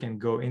penetrate, it can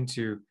go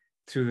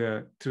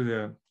through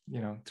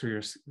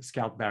your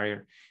scalp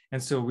barrier.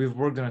 And so we've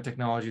worked on a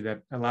technology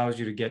that allows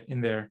you to get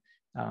in there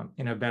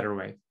in a better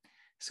way.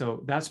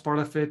 So that's part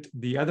of it.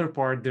 The other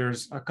part,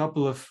 there's a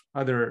couple of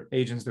other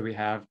agents that we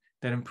have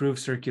that improve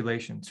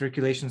circulation.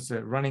 Circulation is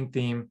a running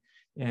theme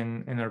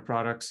in our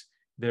products.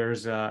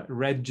 There's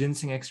red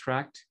ginseng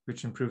extract,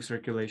 which improves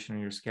circulation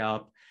in your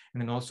scalp,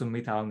 and then also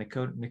methyl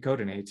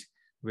nicotinate,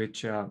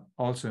 which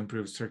also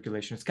improves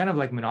circulation. It's kind of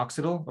like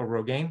minoxidil or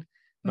Rogaine,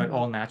 but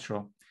all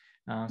natural.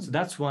 So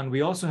that's one.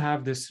 We also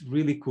have this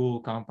really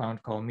cool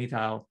compound called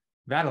methyl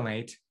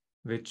vatilate,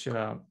 which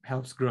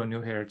helps grow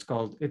new hair. It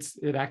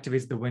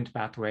activates the Wnt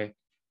pathway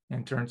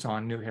and turns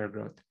on new hair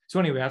growth. So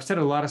anyway, I've said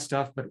a lot of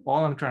stuff, but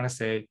all I'm trying to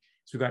say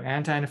is we've got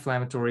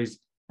anti-inflammatories,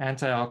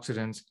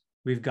 antioxidants,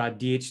 we've got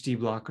DHT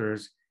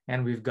blockers,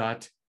 and we've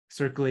got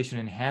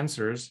circulation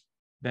enhancers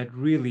that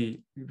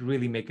really,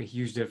 really make a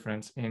huge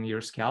difference in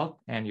your scalp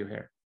and your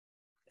hair.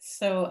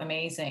 So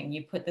amazing.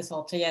 You put this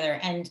all together.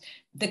 And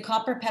the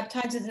copper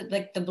peptides, is it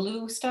like the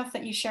blue stuff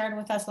that you shared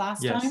with us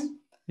last time?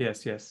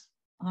 Yes.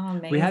 Oh,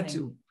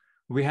 amazing.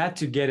 We had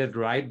to get it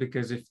right,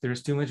 because if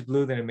there's too much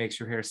blue, then it makes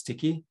your hair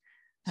sticky.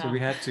 So we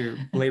had to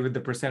play with the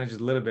percentages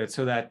a little bit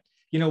so that,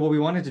 what we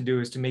wanted to do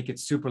is to make it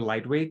super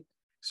lightweight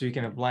so you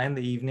can apply in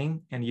the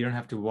evening and you don't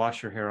have to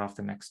wash your hair off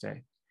the next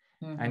day.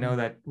 I know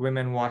that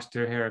women wash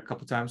their hair a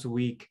couple times a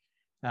week.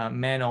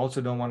 Men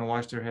also don't want to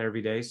wash their hair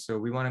every day. So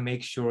we want to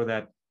make sure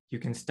that you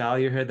can style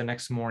your hair the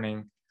next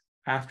morning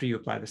after you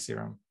apply the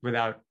serum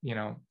without,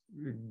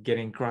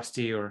 getting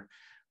crusty or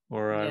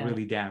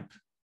really damp.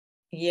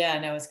 Yeah,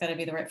 no, it's got to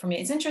be the right for me.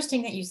 It's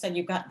interesting that you said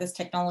you've got this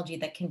technology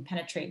that can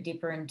penetrate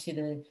deeper into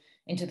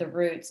the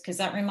roots, because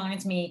that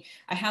reminds me,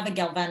 I have a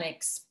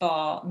galvanic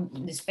spa,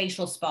 this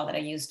facial spa that I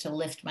use to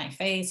lift my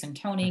face and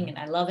toning, and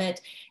I love it.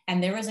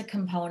 And there is a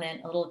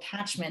component, a little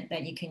attachment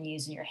that you can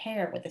use in your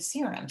hair with the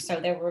serum. So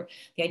the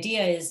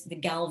idea is the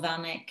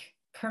galvanic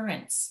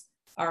currents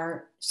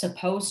are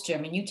supposed to,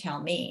 I mean, you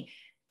tell me,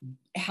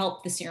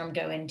 help the serum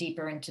go in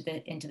deeper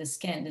into the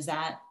skin. Does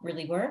that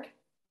really work?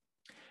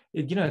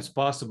 It's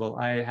possible.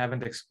 I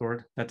haven't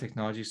explored that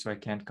technology, so I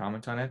can't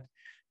comment on it.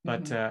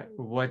 But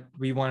what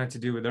we wanted to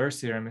do with our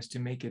serum is to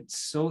make it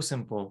so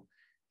simple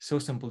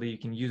that you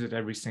can use it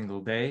every single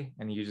day,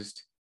 and you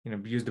just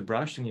use the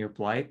brush and you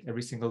apply it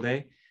every single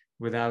day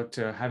without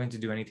having to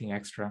do anything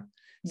extra.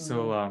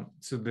 So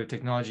the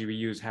technology we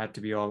use had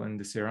to be all in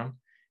the serum,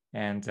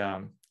 and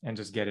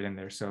just get it in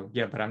there. So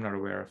yeah, but I'm not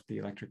aware of the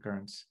electric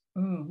currents.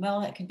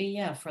 Well, it could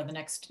be, for the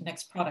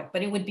next product,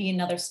 but it would be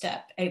another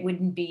step. It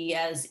wouldn't be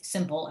as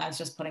simple as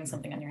just putting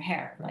something on your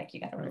hair. Like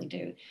you got to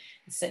really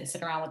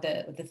sit around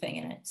with the thing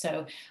in it.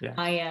 So yeah.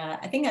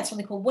 I think that's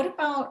really cool. What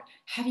about,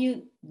 have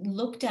you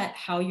looked at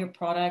how your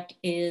product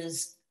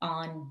is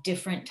on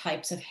different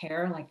types of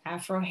hair, like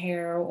Afro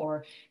hair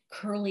or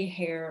curly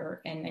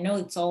hair? And I know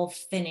it's all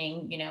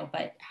thinning,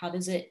 but how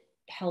does it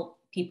help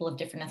people of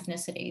different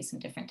ethnicities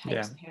and different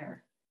types of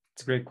hair?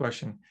 It's a great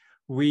question.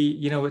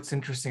 What's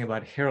interesting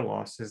about hair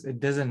loss is it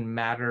doesn't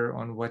matter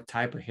on what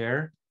type of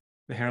hair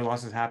the hair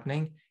loss is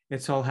happening.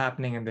 It's all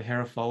happening in the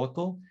hair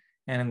follicle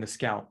and in the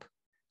scalp.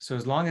 So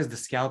as long as the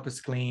scalp is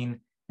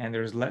clean and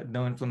there's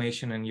no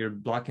inflammation and you're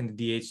blocking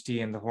the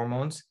DHT and the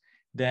hormones,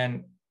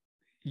 then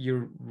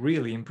you're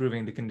really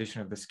improving the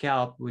condition of the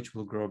scalp, which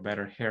will grow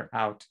better hair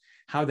out.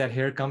 How that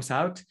hair comes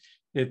out,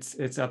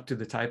 it's up to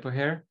the type of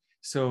hair.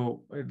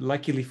 So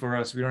luckily for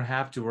us, we don't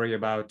have to worry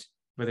about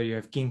whether you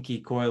have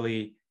kinky,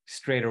 coily,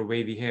 straight or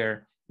wavy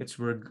hair.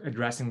 We're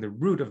addressing the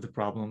root of the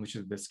problem, which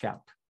is the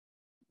scalp.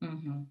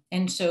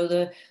 And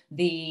so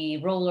the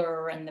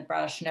roller and the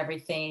brush and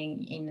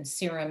everything in the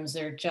serums,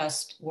 are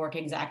just work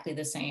exactly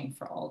the same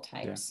for all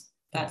types.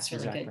 That's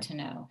really good to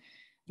know.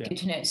 Yeah. Good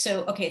to know.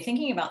 So, okay,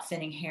 thinking about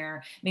thinning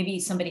hair, maybe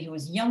somebody who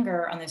was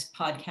younger on this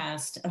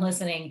podcast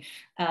listening,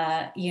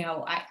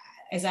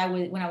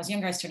 when I was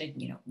younger, I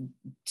started,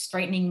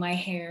 straightening my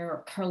hair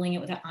or curling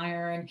it with an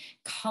iron,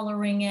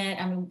 coloring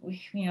it. I mean,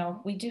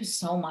 we do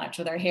so much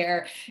with our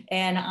hair.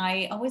 And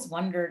I always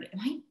wondered, am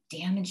I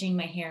damaging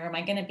my hair? Am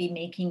I going to be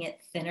making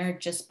it thinner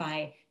just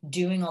by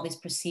doing all these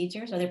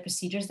procedures? Are there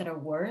procedures that are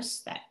worse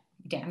that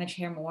damage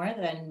hair more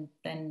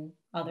than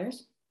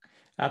others?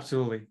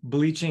 Absolutely.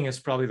 Bleaching is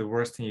probably the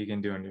worst thing you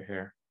can do on your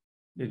hair.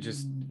 It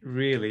just Mm.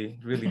 really,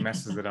 really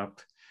messes it up.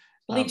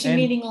 Bleaching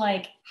And meaning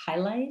like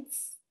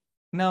highlights?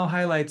 no,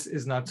 highlights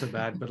is not so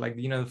bad, but like,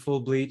 the full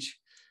bleach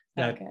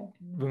that Okay.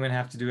 women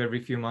have to do every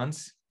few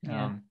months,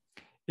 Yeah.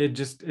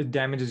 it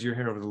damages your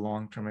hair over the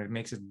long term. It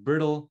makes it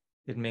brittle.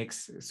 It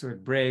makes so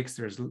it breaks.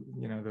 There's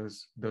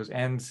those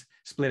ends,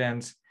 split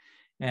ends,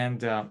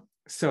 and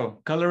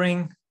so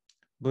coloring,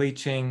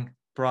 bleaching,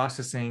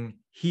 processing,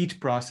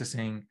 heat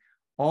processing,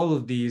 all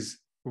of these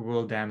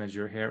will damage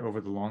your hair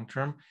over the long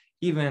term.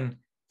 Even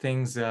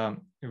things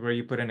where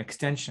you put in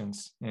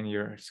extensions in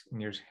your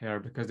hair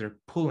because they're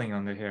pulling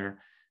on the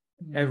hair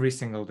Mm. every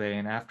single day,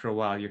 and after a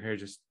while, your hair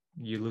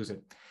you lose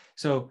it.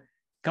 So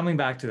coming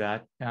back to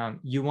that,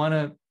 you want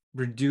to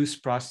reduce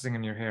processing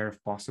in your hair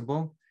if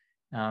possible.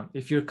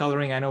 If you're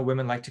coloring, I know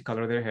women like to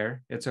color their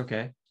hair. It's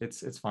okay.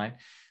 It's fine,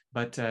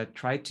 but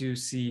try to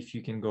see if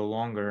you can go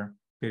longer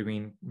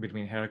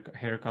between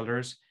hair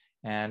colors,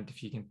 and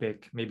if you can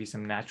pick maybe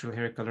some natural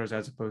hair colors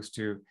as opposed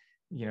to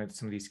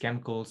some of these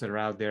chemicals that are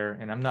out there.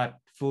 And I'm not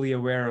fully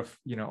aware of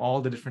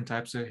all the different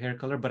types of hair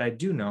color, but I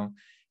do know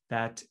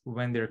that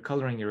when they're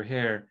coloring your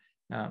hair,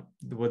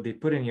 what they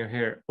put in your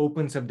hair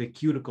opens up the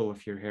cuticle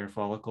of your hair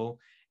follicle,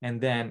 and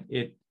then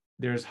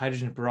there's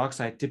hydrogen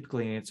peroxide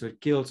typically in it, so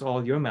it kills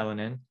all your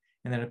melanin,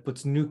 and then it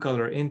puts new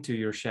color into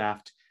your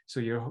shaft,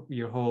 so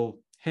your whole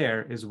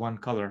hair is one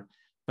color.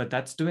 But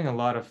that's doing a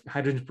lot of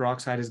hydrogen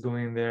peroxide is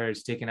going in there.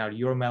 It's taking out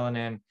your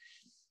melanin.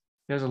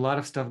 There's a lot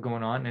of stuff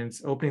going on, and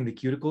it's opening the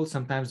cuticle.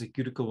 Sometimes the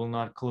cuticle will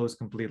not close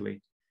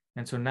completely,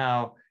 and so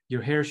now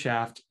your hair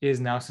shaft is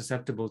now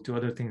susceptible to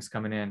other things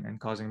coming in and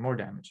causing more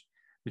damage,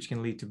 which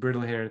can lead to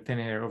brittle hair, thin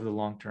hair over the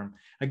long term.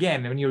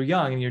 Again, when you're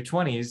young in your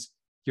 20s,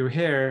 your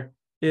hair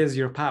is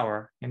your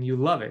power and you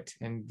love it,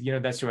 and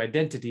that's your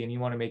identity, and you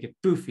want to make it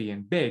poofy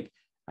and big.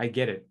 I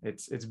get it.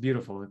 It's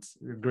beautiful. It's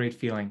a great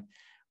feeling.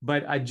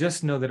 But I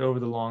just know that over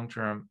the long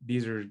term,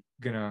 these are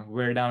gonna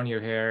wear down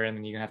your hair, and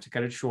then you're gonna have to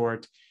cut it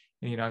short,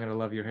 and you're not gonna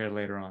love your hair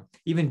later on.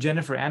 Even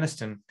Jennifer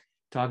Aniston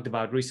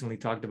recently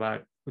talked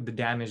about the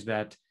damage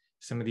that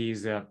some of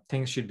these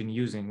things she'd been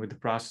using with the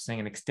processing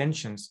and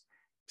extensions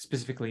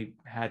specifically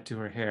had to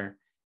her hair,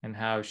 and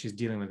how she's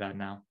dealing with that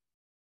now.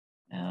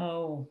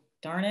 Oh,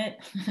 darn it.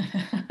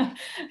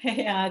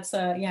 Yeah,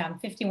 I'm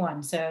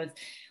 51. So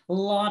a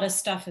lot of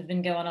stuff has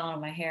been going on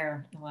in my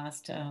hair the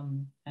last, I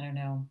don't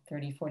know,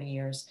 30, 40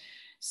 years.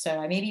 So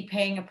I may be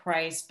paying a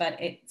price, but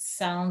it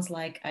sounds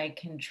like I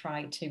can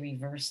try to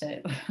reverse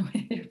it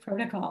with your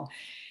protocol.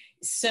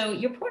 So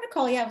your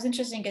protocol, yeah, it was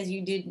interesting because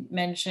you did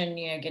mention,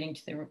 getting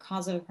to the root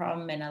cause of the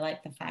problem. And I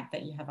like the fact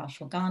that you have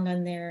ashwagandha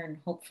in there and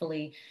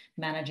hopefully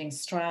managing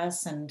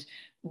stress. And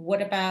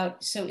what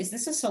about, so is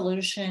this a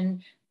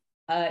solution,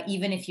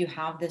 even if you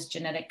have this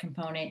genetic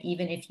component,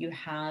 even if you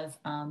have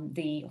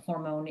the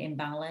hormone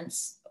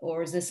imbalance,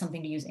 or is this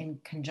something to use in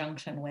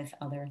conjunction with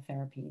other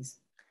therapies?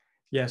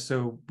 Yeah,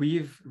 so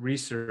we've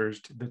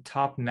researched the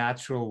top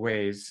natural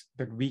ways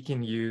that we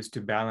can use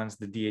to balance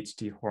the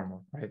DHT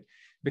hormone, right?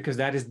 Because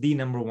that is the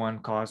number one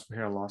cause for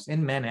hair loss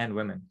in men and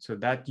women. So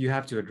that you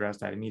have to address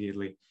that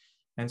immediately.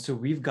 And so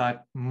we've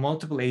got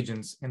multiple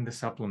agents in the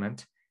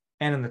supplement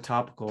and in the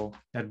topical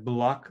that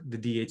block the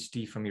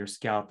DHT from your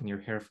scalp and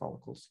your hair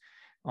follicles.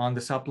 On the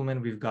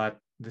supplement, we've got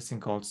this thing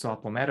called saw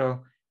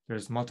palmetto.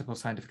 There's multiple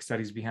scientific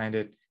studies behind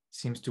it.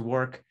 Seems to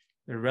work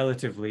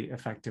relatively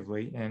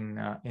effectively in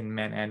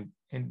men,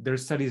 and their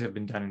studies have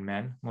been done in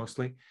men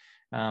mostly.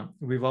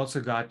 We've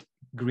also got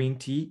green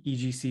tea,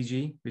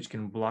 EGCG, which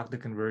can block the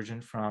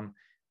conversion from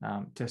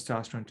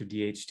testosterone to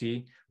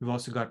DHT. We've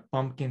also got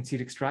pumpkin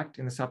seed extract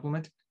in the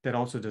supplement that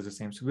also does the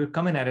same. So we're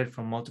coming at it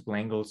from multiple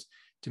angles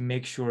to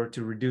make sure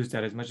to reduce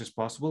that as much as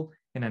possible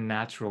in a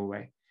natural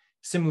way.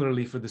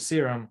 Similarly, for the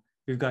serum,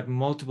 we've got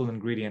multiple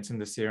ingredients in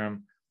the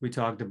serum. We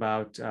talked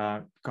about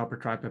copper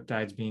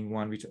tripeptides being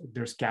one, which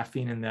there's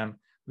caffeine in them,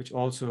 which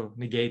also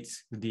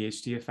negates the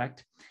DHT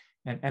effect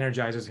and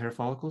energizes hair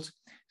follicles.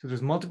 So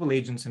there's multiple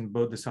agents in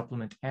both the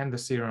supplement and the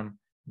serum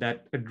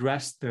that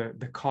address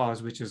the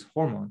cause, which is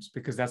hormones,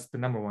 because that's the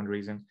number one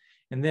reason.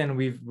 And then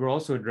we're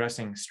also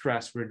addressing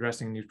stress, we're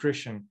addressing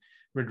nutrition,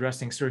 we're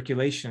addressing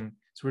circulation.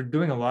 So we're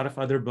doing a lot of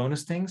other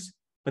bonus things,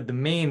 but the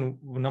main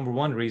number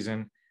one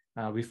reason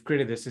we've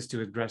created this is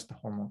to address the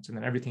hormones, and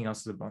then everything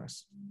else is a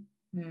bonus.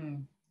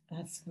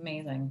 That's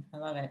amazing. I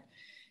love it.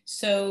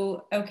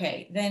 So,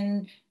 okay,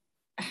 then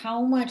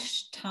how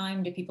much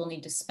time do people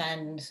need to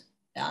spend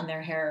on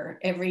their hair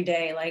every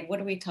day? Like,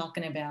 what are we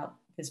talking about,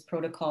 this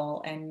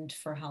protocol, and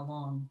for how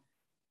long?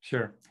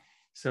 Sure.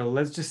 So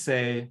let's just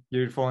say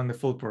you're following the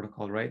full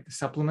protocol, right? The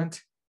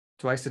supplement,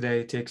 twice a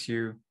day takes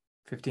you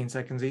 15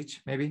 seconds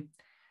each, maybe.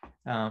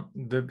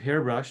 The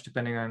hairbrush,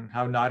 depending on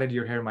how knotted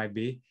your hair might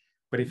be,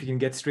 but if you can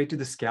get straight to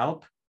the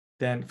scalp,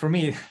 then for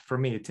me,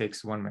 it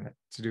takes 1 minute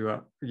to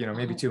do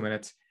maybe 2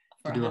 minutes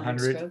For to do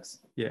 100 100. strokes.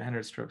 Yeah,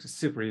 100 strokes. It's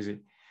super easy.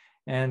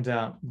 And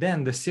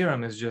then the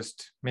serum is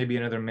just maybe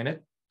another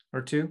minute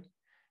or two.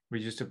 We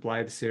just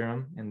apply the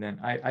serum, and then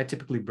I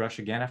typically brush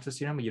again after the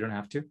serum, but you don't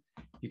have to.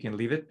 You can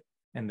leave it,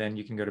 and then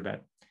you can go to bed.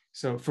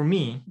 So for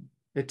me,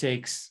 it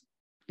takes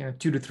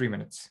 2 to 3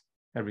 minutes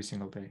every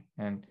single day.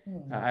 And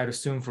I'd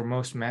assume for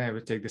most men, it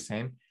would take the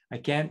same. I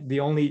can't, the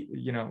only,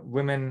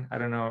 women, I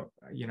don't know,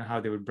 how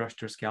they would brush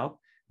their scalp,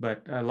 but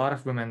a lot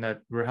of women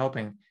that we're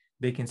helping,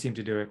 they can seem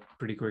to do it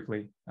pretty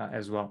quickly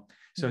as well.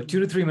 So 2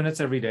 to 3 minutes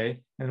every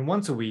day. And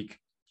once a week,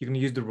 you can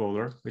use the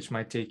roller, which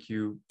might take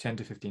you 10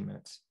 to 15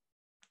 minutes.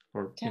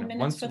 Or 10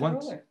 minutes for the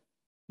roller.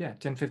 Yeah,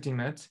 10, 15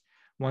 minutes,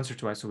 once or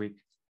twice a week.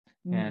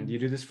 And you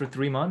do this for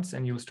 3 months,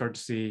 and you'll start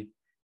to see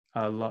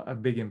a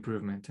big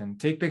improvement. And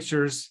take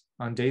pictures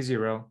on day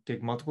 0,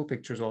 take multiple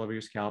pictures all over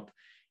your scalp,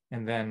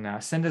 and then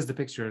send us the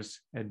pictures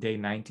at day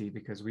 90,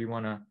 because we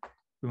want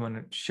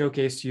to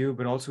showcase you,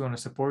 but also want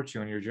to support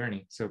you on your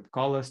journey. So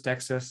call us,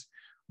 text us,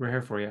 we're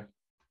here for you.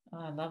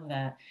 Oh, I love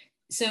that.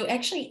 So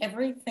actually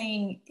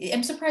everything,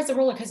 I'm surprised the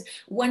roller, because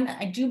one,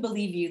 I do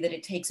believe you that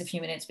it takes a few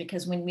minutes,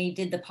 because when we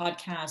did the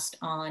podcast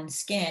on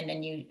skin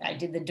and I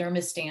did the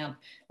Derma stamp,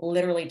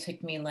 literally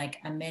took me like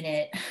a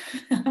minute.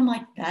 I'm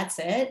like, that's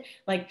it.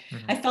 Like,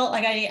 I felt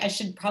like I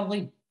should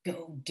probably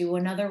go do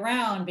another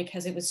round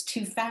because it was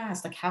too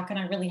fast. Like, how can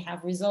I really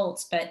have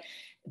results?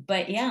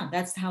 But yeah,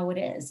 that's how it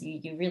is.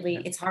 You really,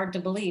 it's hard to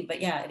believe, but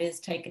yeah, it is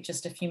take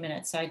just a few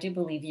minutes. So I do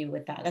believe you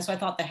with that. That's why I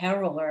thought the hair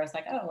roller, I was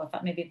like, oh, I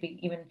thought maybe it'd be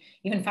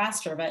even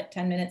faster, but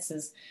 10 minutes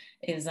is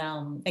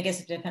I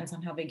guess it depends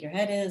on how big your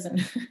head is and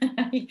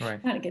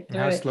right. how to get and through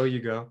how it. slow you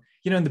go.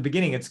 In the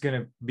beginning, it's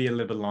going to be a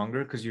little bit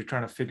longer because you're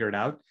trying to figure it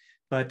out.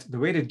 But the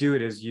way to do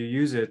it is you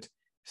use it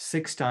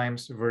 6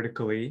 times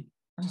vertically,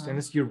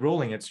 and you're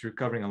rolling it, so you're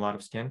covering a lot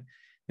of skin.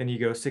 Then you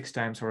go 6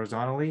 times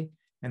horizontally,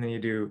 and then you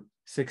do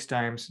 6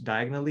 times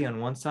diagonally on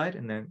one side,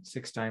 and then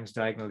 6 times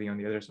diagonally on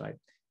the other side.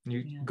 And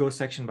you go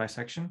section by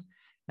section.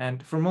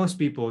 And for most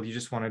people, you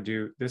just want to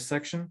do this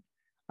section.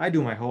 I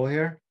do my whole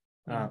hair,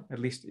 at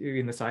least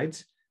in the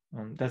sides.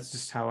 That's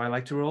just how I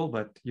like to roll,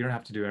 but you don't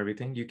have to do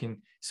everything. You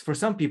can, for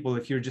some people,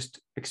 if you're just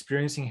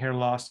experiencing hair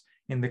loss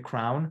in the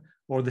crown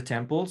or the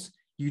temples,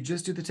 you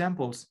just do the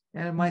temples,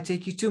 and it might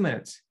take you 2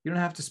 minutes. You don't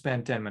have to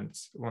spend 10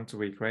 minutes once a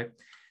week, right?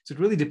 So it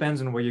really depends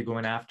on what you're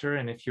going after.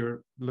 And if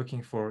you're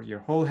looking for your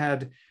whole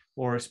head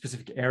or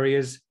specific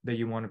areas that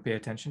you want to pay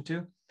attention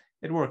to,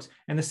 it works.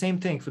 And the same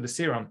thing for the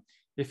serum.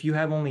 If you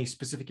have only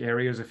specific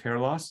areas of hair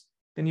loss,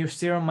 then your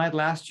serum might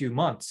last you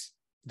months.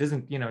 It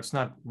doesn't, it's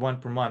not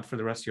one per month for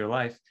the rest of your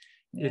life.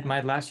 It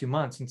might last you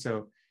months. And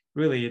so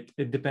really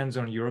it depends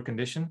on your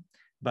condition,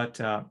 but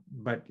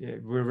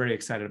we're very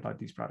excited about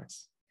these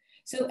products.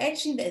 So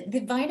actually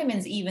the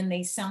vitamins, even,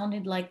 they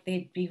sounded like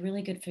they'd be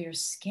really good for your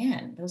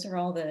skin. Those are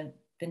all the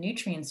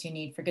nutrients you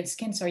need for good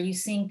skin. So are you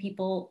seeing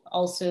people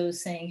also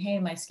saying, hey,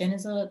 my skin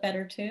is a little bit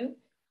better too?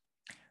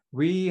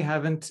 We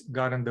haven't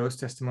gotten those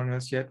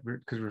testimonials yet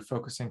because we're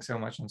focusing so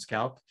much on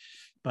scalp,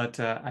 but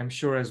I'm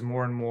sure as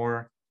more and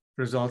more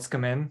results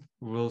come in,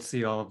 we'll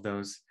see all of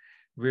those.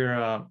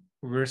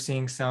 We're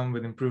seeing some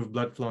with improved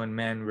blood flow in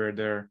men where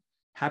they're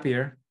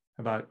happier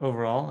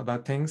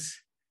about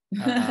things,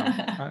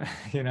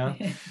 Happy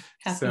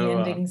so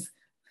endings.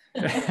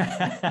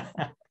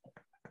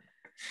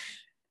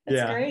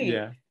 That's great.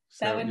 Yeah.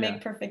 That would make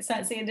perfect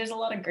sense. See, there's a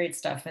lot of great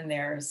stuff in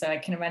there. So I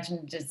can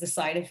imagine just the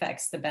side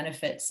effects, the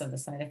benefits of the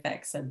side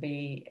effects would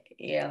be,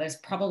 there's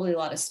probably a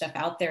lot of stuff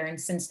out there. And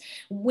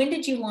when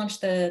did you launch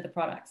the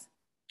products?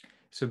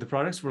 So the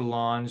products were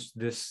launched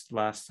this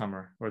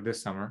summer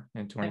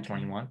in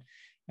 2021. Okay.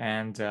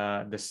 And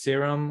the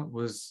serum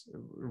was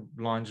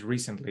launched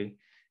recently.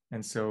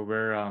 And so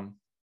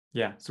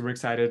we're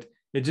excited.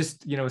 It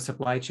just,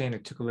 supply chain,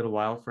 it took a little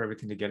while for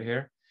everything to get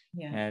here.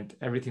 Yeah. And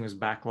everything was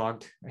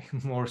backlogged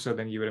more so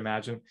than you would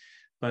imagine,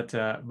 but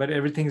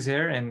everything's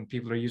here and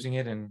people are using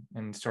it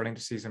and starting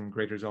to see some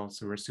great results.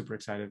 So we're super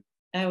excited.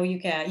 Oh, you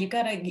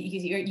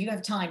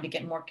have time to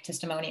get more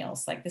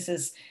testimonials. Like this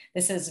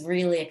is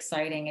really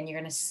exciting, and you're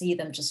going to see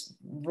them just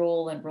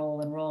roll and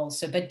roll and roll.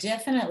 So, but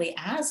definitely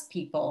ask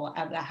people,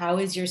 how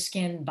is your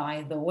skin,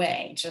 by the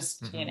way,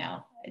 just,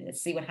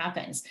 let's see what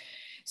happens.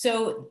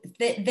 So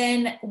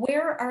then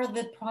where are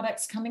the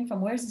products coming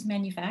from? Where is this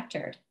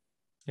manufactured?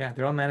 Yeah,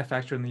 they're all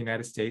manufactured in the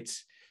United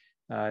States,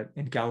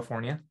 in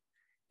California.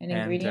 And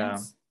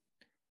ingredients?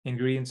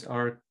 Ingredients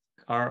are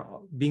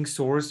being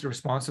sourced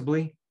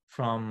responsibly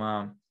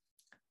from,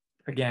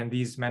 again,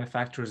 these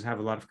manufacturers have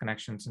a lot of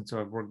connections. And so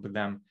I've worked with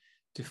them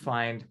to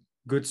find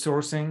good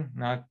sourcing,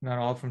 not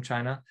all from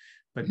China,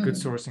 but good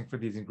sourcing for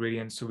these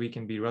ingredients so we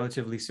can be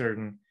relatively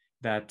certain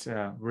that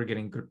we're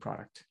getting good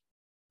product.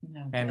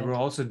 And we're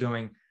also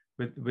doing,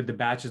 with the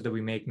batches that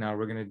we make now,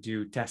 we're going to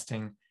do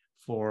testing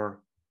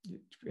for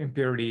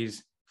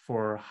impurities,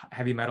 for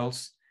heavy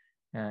metals,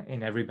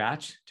 in every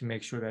batch to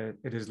make sure that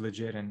it is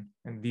legit and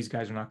these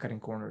guys are not cutting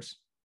corners.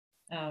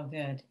 Oh,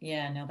 good.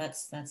 Yeah, no,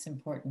 that's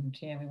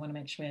important. Yeah, we want to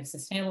make sure we have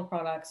sustainable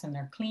products and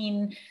they're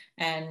clean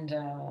and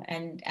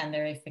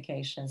they're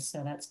efficacious.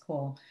 So that's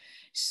cool.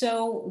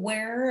 So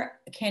where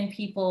can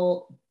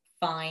people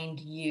find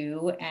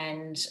you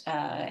and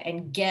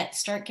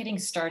start getting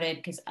started?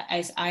 Because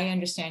as I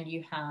understand,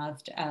 you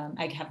have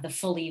I have the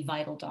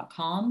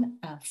fullyvital.com,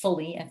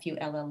 fully Fully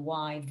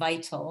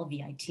vital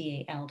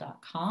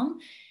vital.com.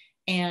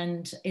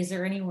 And is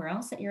there anywhere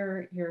else that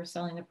you're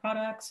selling the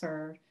products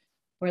or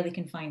where they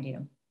can find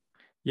you?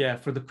 Yeah,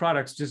 for the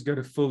products, just go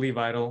to Fully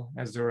Vital,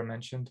 as Zora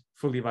mentioned,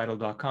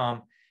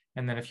 fullyvital.com.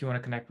 And then if you want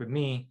to connect with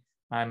me,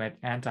 I'm at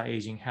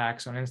Anti-Aging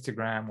Hacks on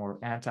Instagram or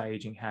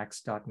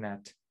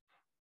antiaginghacks.net.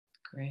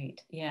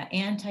 Great. Yeah.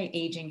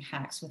 Anti-aging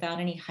hacks without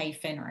any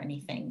hyphen or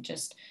anything,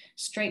 just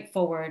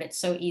straightforward. It's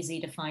so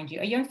easy to find you.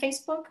 Are you on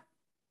Facebook?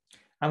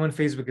 I'm on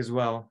Facebook as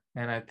well.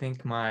 And I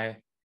think my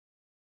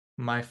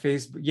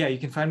Facebook, yeah, you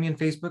can find me on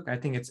Facebook. I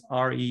think it's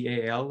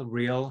REAL,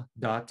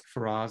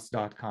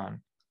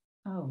 real.faraz.khan.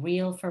 Oh,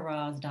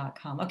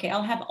 realfaraz.com. Okay,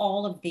 I'll have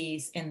all of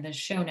these in the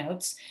show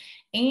notes.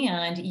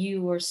 And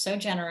you were so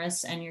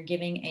generous and you're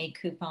giving a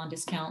coupon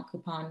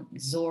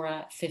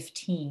Zora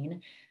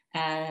 15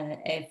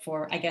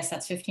 for, I guess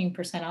that's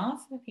 15%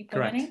 off if people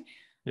are Correct. getting.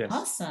 Yes.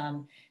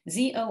 Awesome.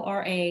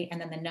 Zora and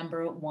then the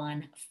number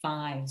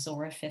 15,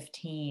 Zora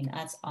 15.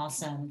 That's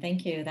awesome.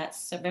 Thank you.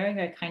 That's so very,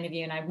 very kind of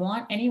you. And I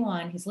want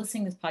anyone who's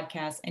listening to this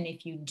podcast, and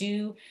if you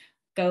do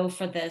go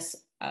for this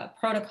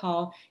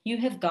protocol, you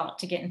have got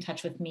to get in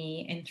touch with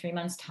me in 3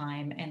 months'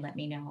 time and let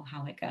me know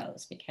how it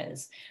goes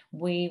because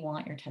we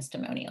want your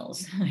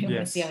testimonials. I want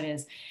to see how Yes. it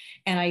is.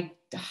 And I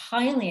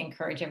highly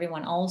encourage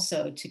everyone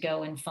also to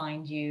go and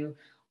find you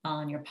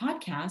on your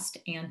podcast,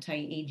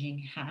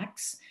 Anti-Aging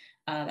Hacks.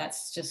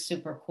 That's just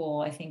super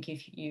cool. I think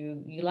if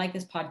you like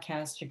this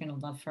podcast, you're going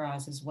to love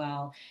Faraz as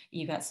well.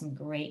 You got some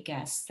great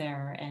guests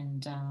there,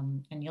 and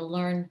you'll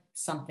learn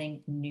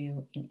something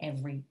new in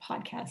every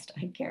podcast.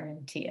 I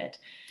guarantee it.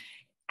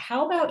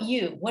 How about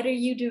you? What are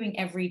you doing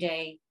every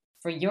day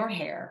for your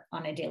hair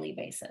on a daily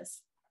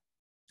basis?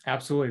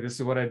 Absolutely. This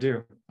is what I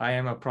do. I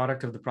am a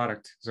product of the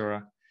product,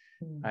 Zora.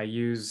 Mm. I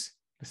use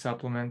the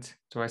supplement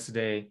twice a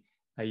day.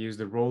 I use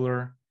the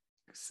roller.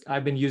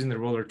 I've been using the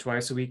roller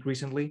twice a week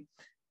recently,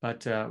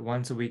 but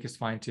once a week is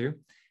fine too.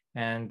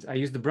 And I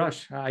use the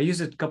brush. I use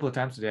it a couple of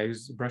times a day. I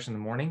use the brush in the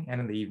morning and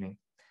in the evening,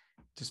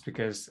 just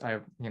because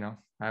I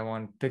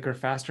want thicker,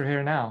 faster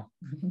hair now,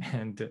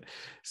 and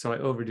so I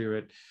overdo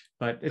it.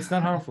 But it's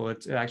not harmful.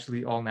 It's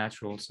actually all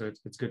natural, so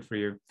it's good for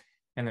you.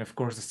 And then of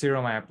course the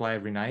serum I apply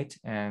every night.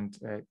 And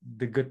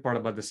the good part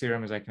about the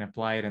serum is I can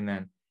apply it and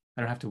then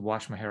I don't have to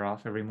wash my hair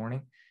off every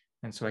morning,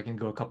 and so I can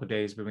go a couple of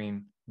days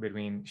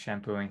between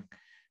shampooing.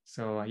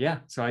 So yeah,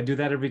 so I do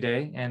that every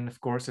day. And of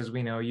course, as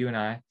we know, you and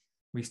I,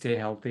 we stay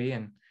healthy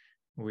and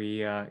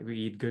we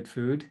eat good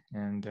food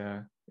and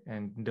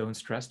don't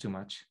stress too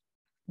much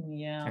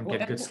Yeah. and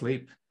get good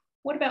sleep.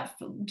 What about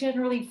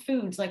generally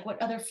foods? Like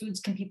what other foods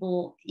can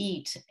people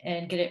eat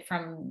and get it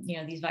from,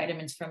 these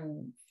vitamins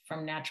from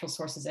natural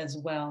sources as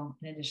well,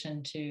 in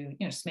addition to,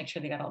 just make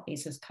sure they got all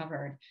bases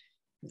covered.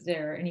 Is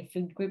there any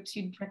food groups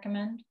you'd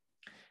recommend?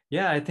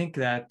 Yeah, I think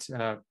that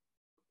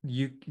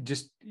you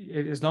just,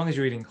 as long as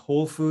you're eating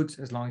whole foods,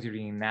 as long as you're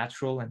eating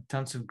natural and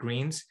tons of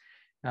greens,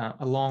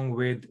 along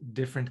with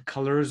different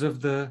colors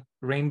of the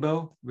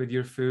rainbow with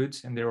your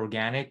foods and they're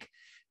organic,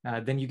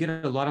 then you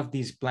get a lot of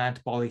these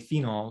plant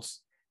polyphenols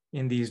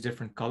in these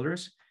different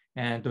colors.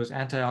 And those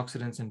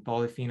antioxidants and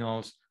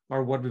polyphenols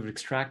are what we've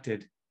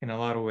extracted in a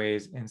lot of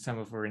ways in some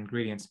of our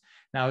ingredients.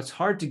 Now, it's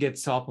hard to get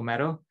saw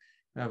palmetto,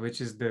 which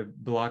is the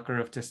blocker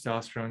of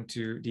testosterone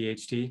to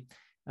DHT,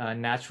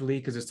 naturally,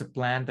 because it's a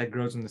plant that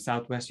grows in the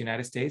Southwest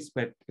United States,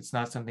 but it's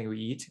not something we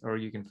eat or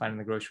you can find in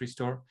the grocery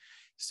store.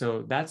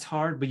 So that's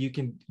hard, but you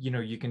can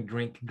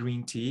drink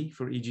green tea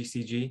for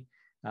EGCG.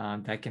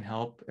 That can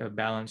help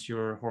balance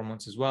your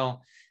hormones as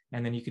well.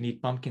 And then you can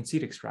eat pumpkin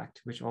seed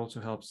extract, which also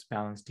helps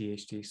balance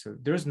DHT. So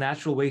there's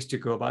natural ways to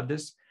go about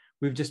this.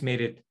 We've just made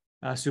it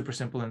super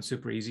simple and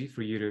super easy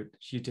for you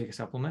to take a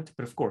supplement.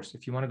 But of course,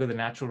 if you want to go the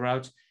natural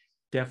route,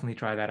 definitely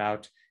try that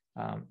out.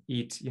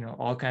 Eat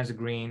all kinds of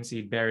greens,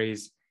 eat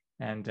berries,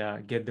 and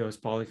get those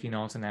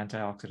polyphenols and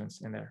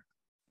antioxidants in there.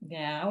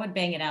 Yeah, I would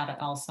bang it out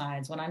at all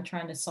sides. When I'm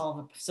trying to solve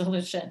a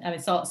solution, I mean,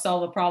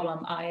 solve a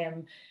problem, I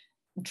am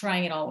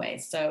trying it all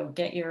ways. So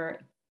get your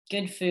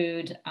good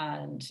food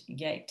and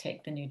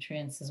take the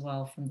nutrients as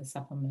well from the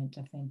supplement,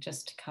 I think,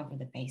 just to cover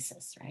the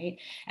basis, right?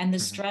 And the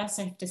stress,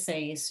 I have to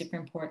say, is super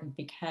important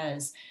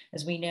because,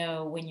 as we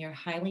know, when you're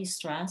highly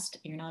stressed,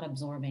 you're not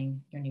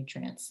absorbing your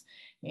nutrients.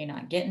 You're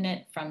not getting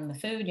it from the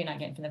food, you're not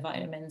getting from the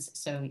vitamins.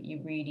 So you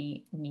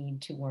really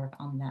need to work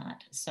on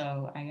that.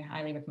 So I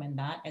highly recommend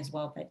that as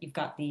well. But you've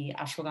got the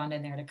ashwagandha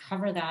in there to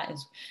cover that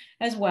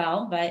as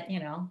well. But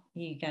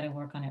you got to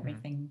work on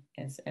everything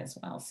as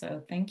well.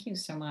 So thank you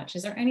so much.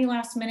 Is there any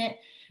last minute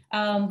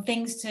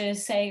things to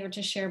say or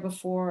to share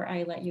before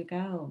I let you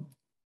go?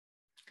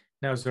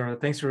 No, Zora,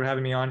 thanks for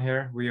having me on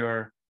here. We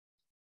are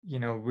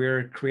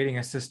we're creating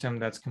a system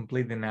that's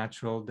completely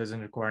natural,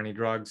 doesn't require any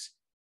drugs.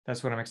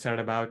 That's what I'm excited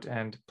about.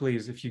 And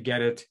please, if you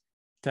get it,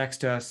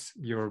 text us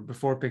your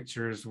before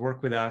pictures,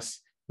 work with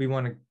us. We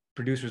want to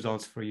produce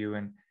results for you.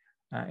 And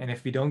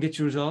if we don't get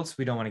you results,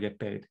 we don't want to get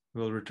paid.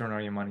 We'll return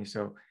all your money.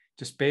 So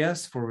just pay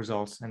us for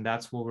results. And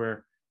that's what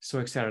we're so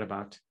excited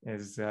about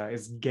is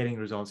getting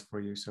results for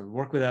you. So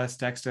work with us,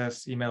 text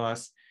us, email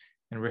us,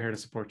 and we're here to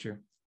support you.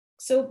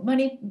 So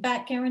money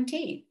back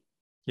guaranteed.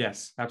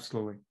 Yes,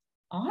 absolutely.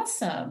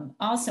 Awesome.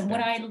 Awesome. Yeah.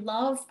 What I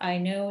love, I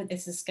know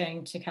this is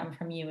going to come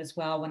from you as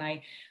well. When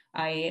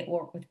I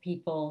work with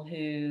people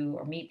who,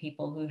 or meet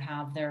people who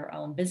have their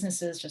own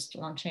businesses just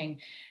launching,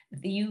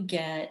 you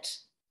get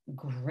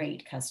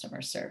great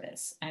customer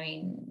service. I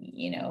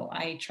mean,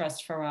 I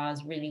trust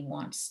Faraz really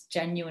wants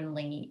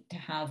genuinely to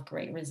have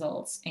great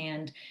results.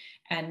 And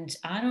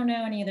I don't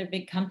know any other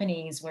big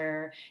companies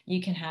where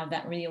you can have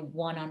that really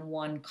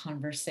one-on-one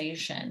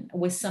conversation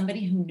with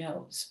somebody who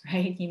knows,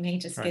 right? You may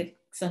just Right. get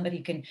somebody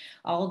who can,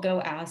 I'll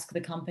go ask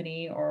the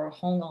company, or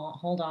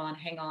hold on,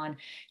 hang on.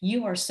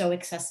 You are so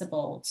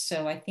accessible.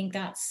 So I think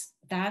that's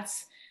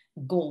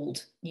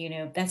gold.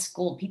 That's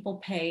gold. People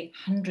pay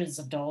hundreds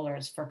of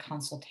dollars for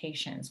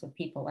consultations with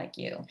people like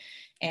you,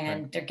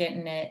 and Right. they're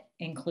getting it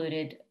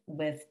included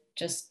with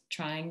just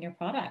trying your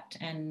product,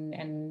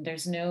 and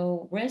there's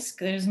no risk,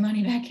 there's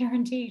money back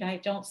guaranteed. I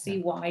don't Yeah. see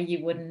why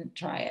you wouldn't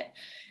try it.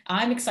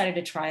 I'm excited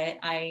to try it.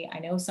 I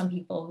know some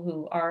people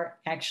who are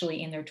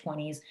actually in their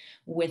 20s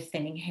with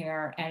thinning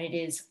hair, and it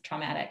is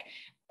traumatic.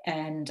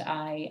 And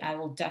I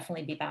will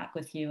definitely be back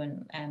with you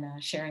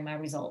and sharing my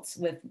results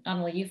with not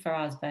only you,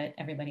 Faraz, but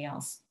everybody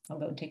else. I'll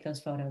go and take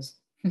those photos.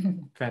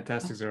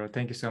 Fantastic, Zora.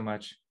 Thank you so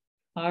much.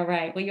 All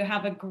right. Well, you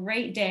have a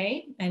great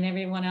day, and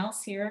everyone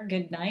else here,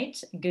 good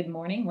night, good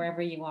morning,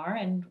 wherever you are,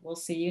 and we'll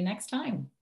see you next time.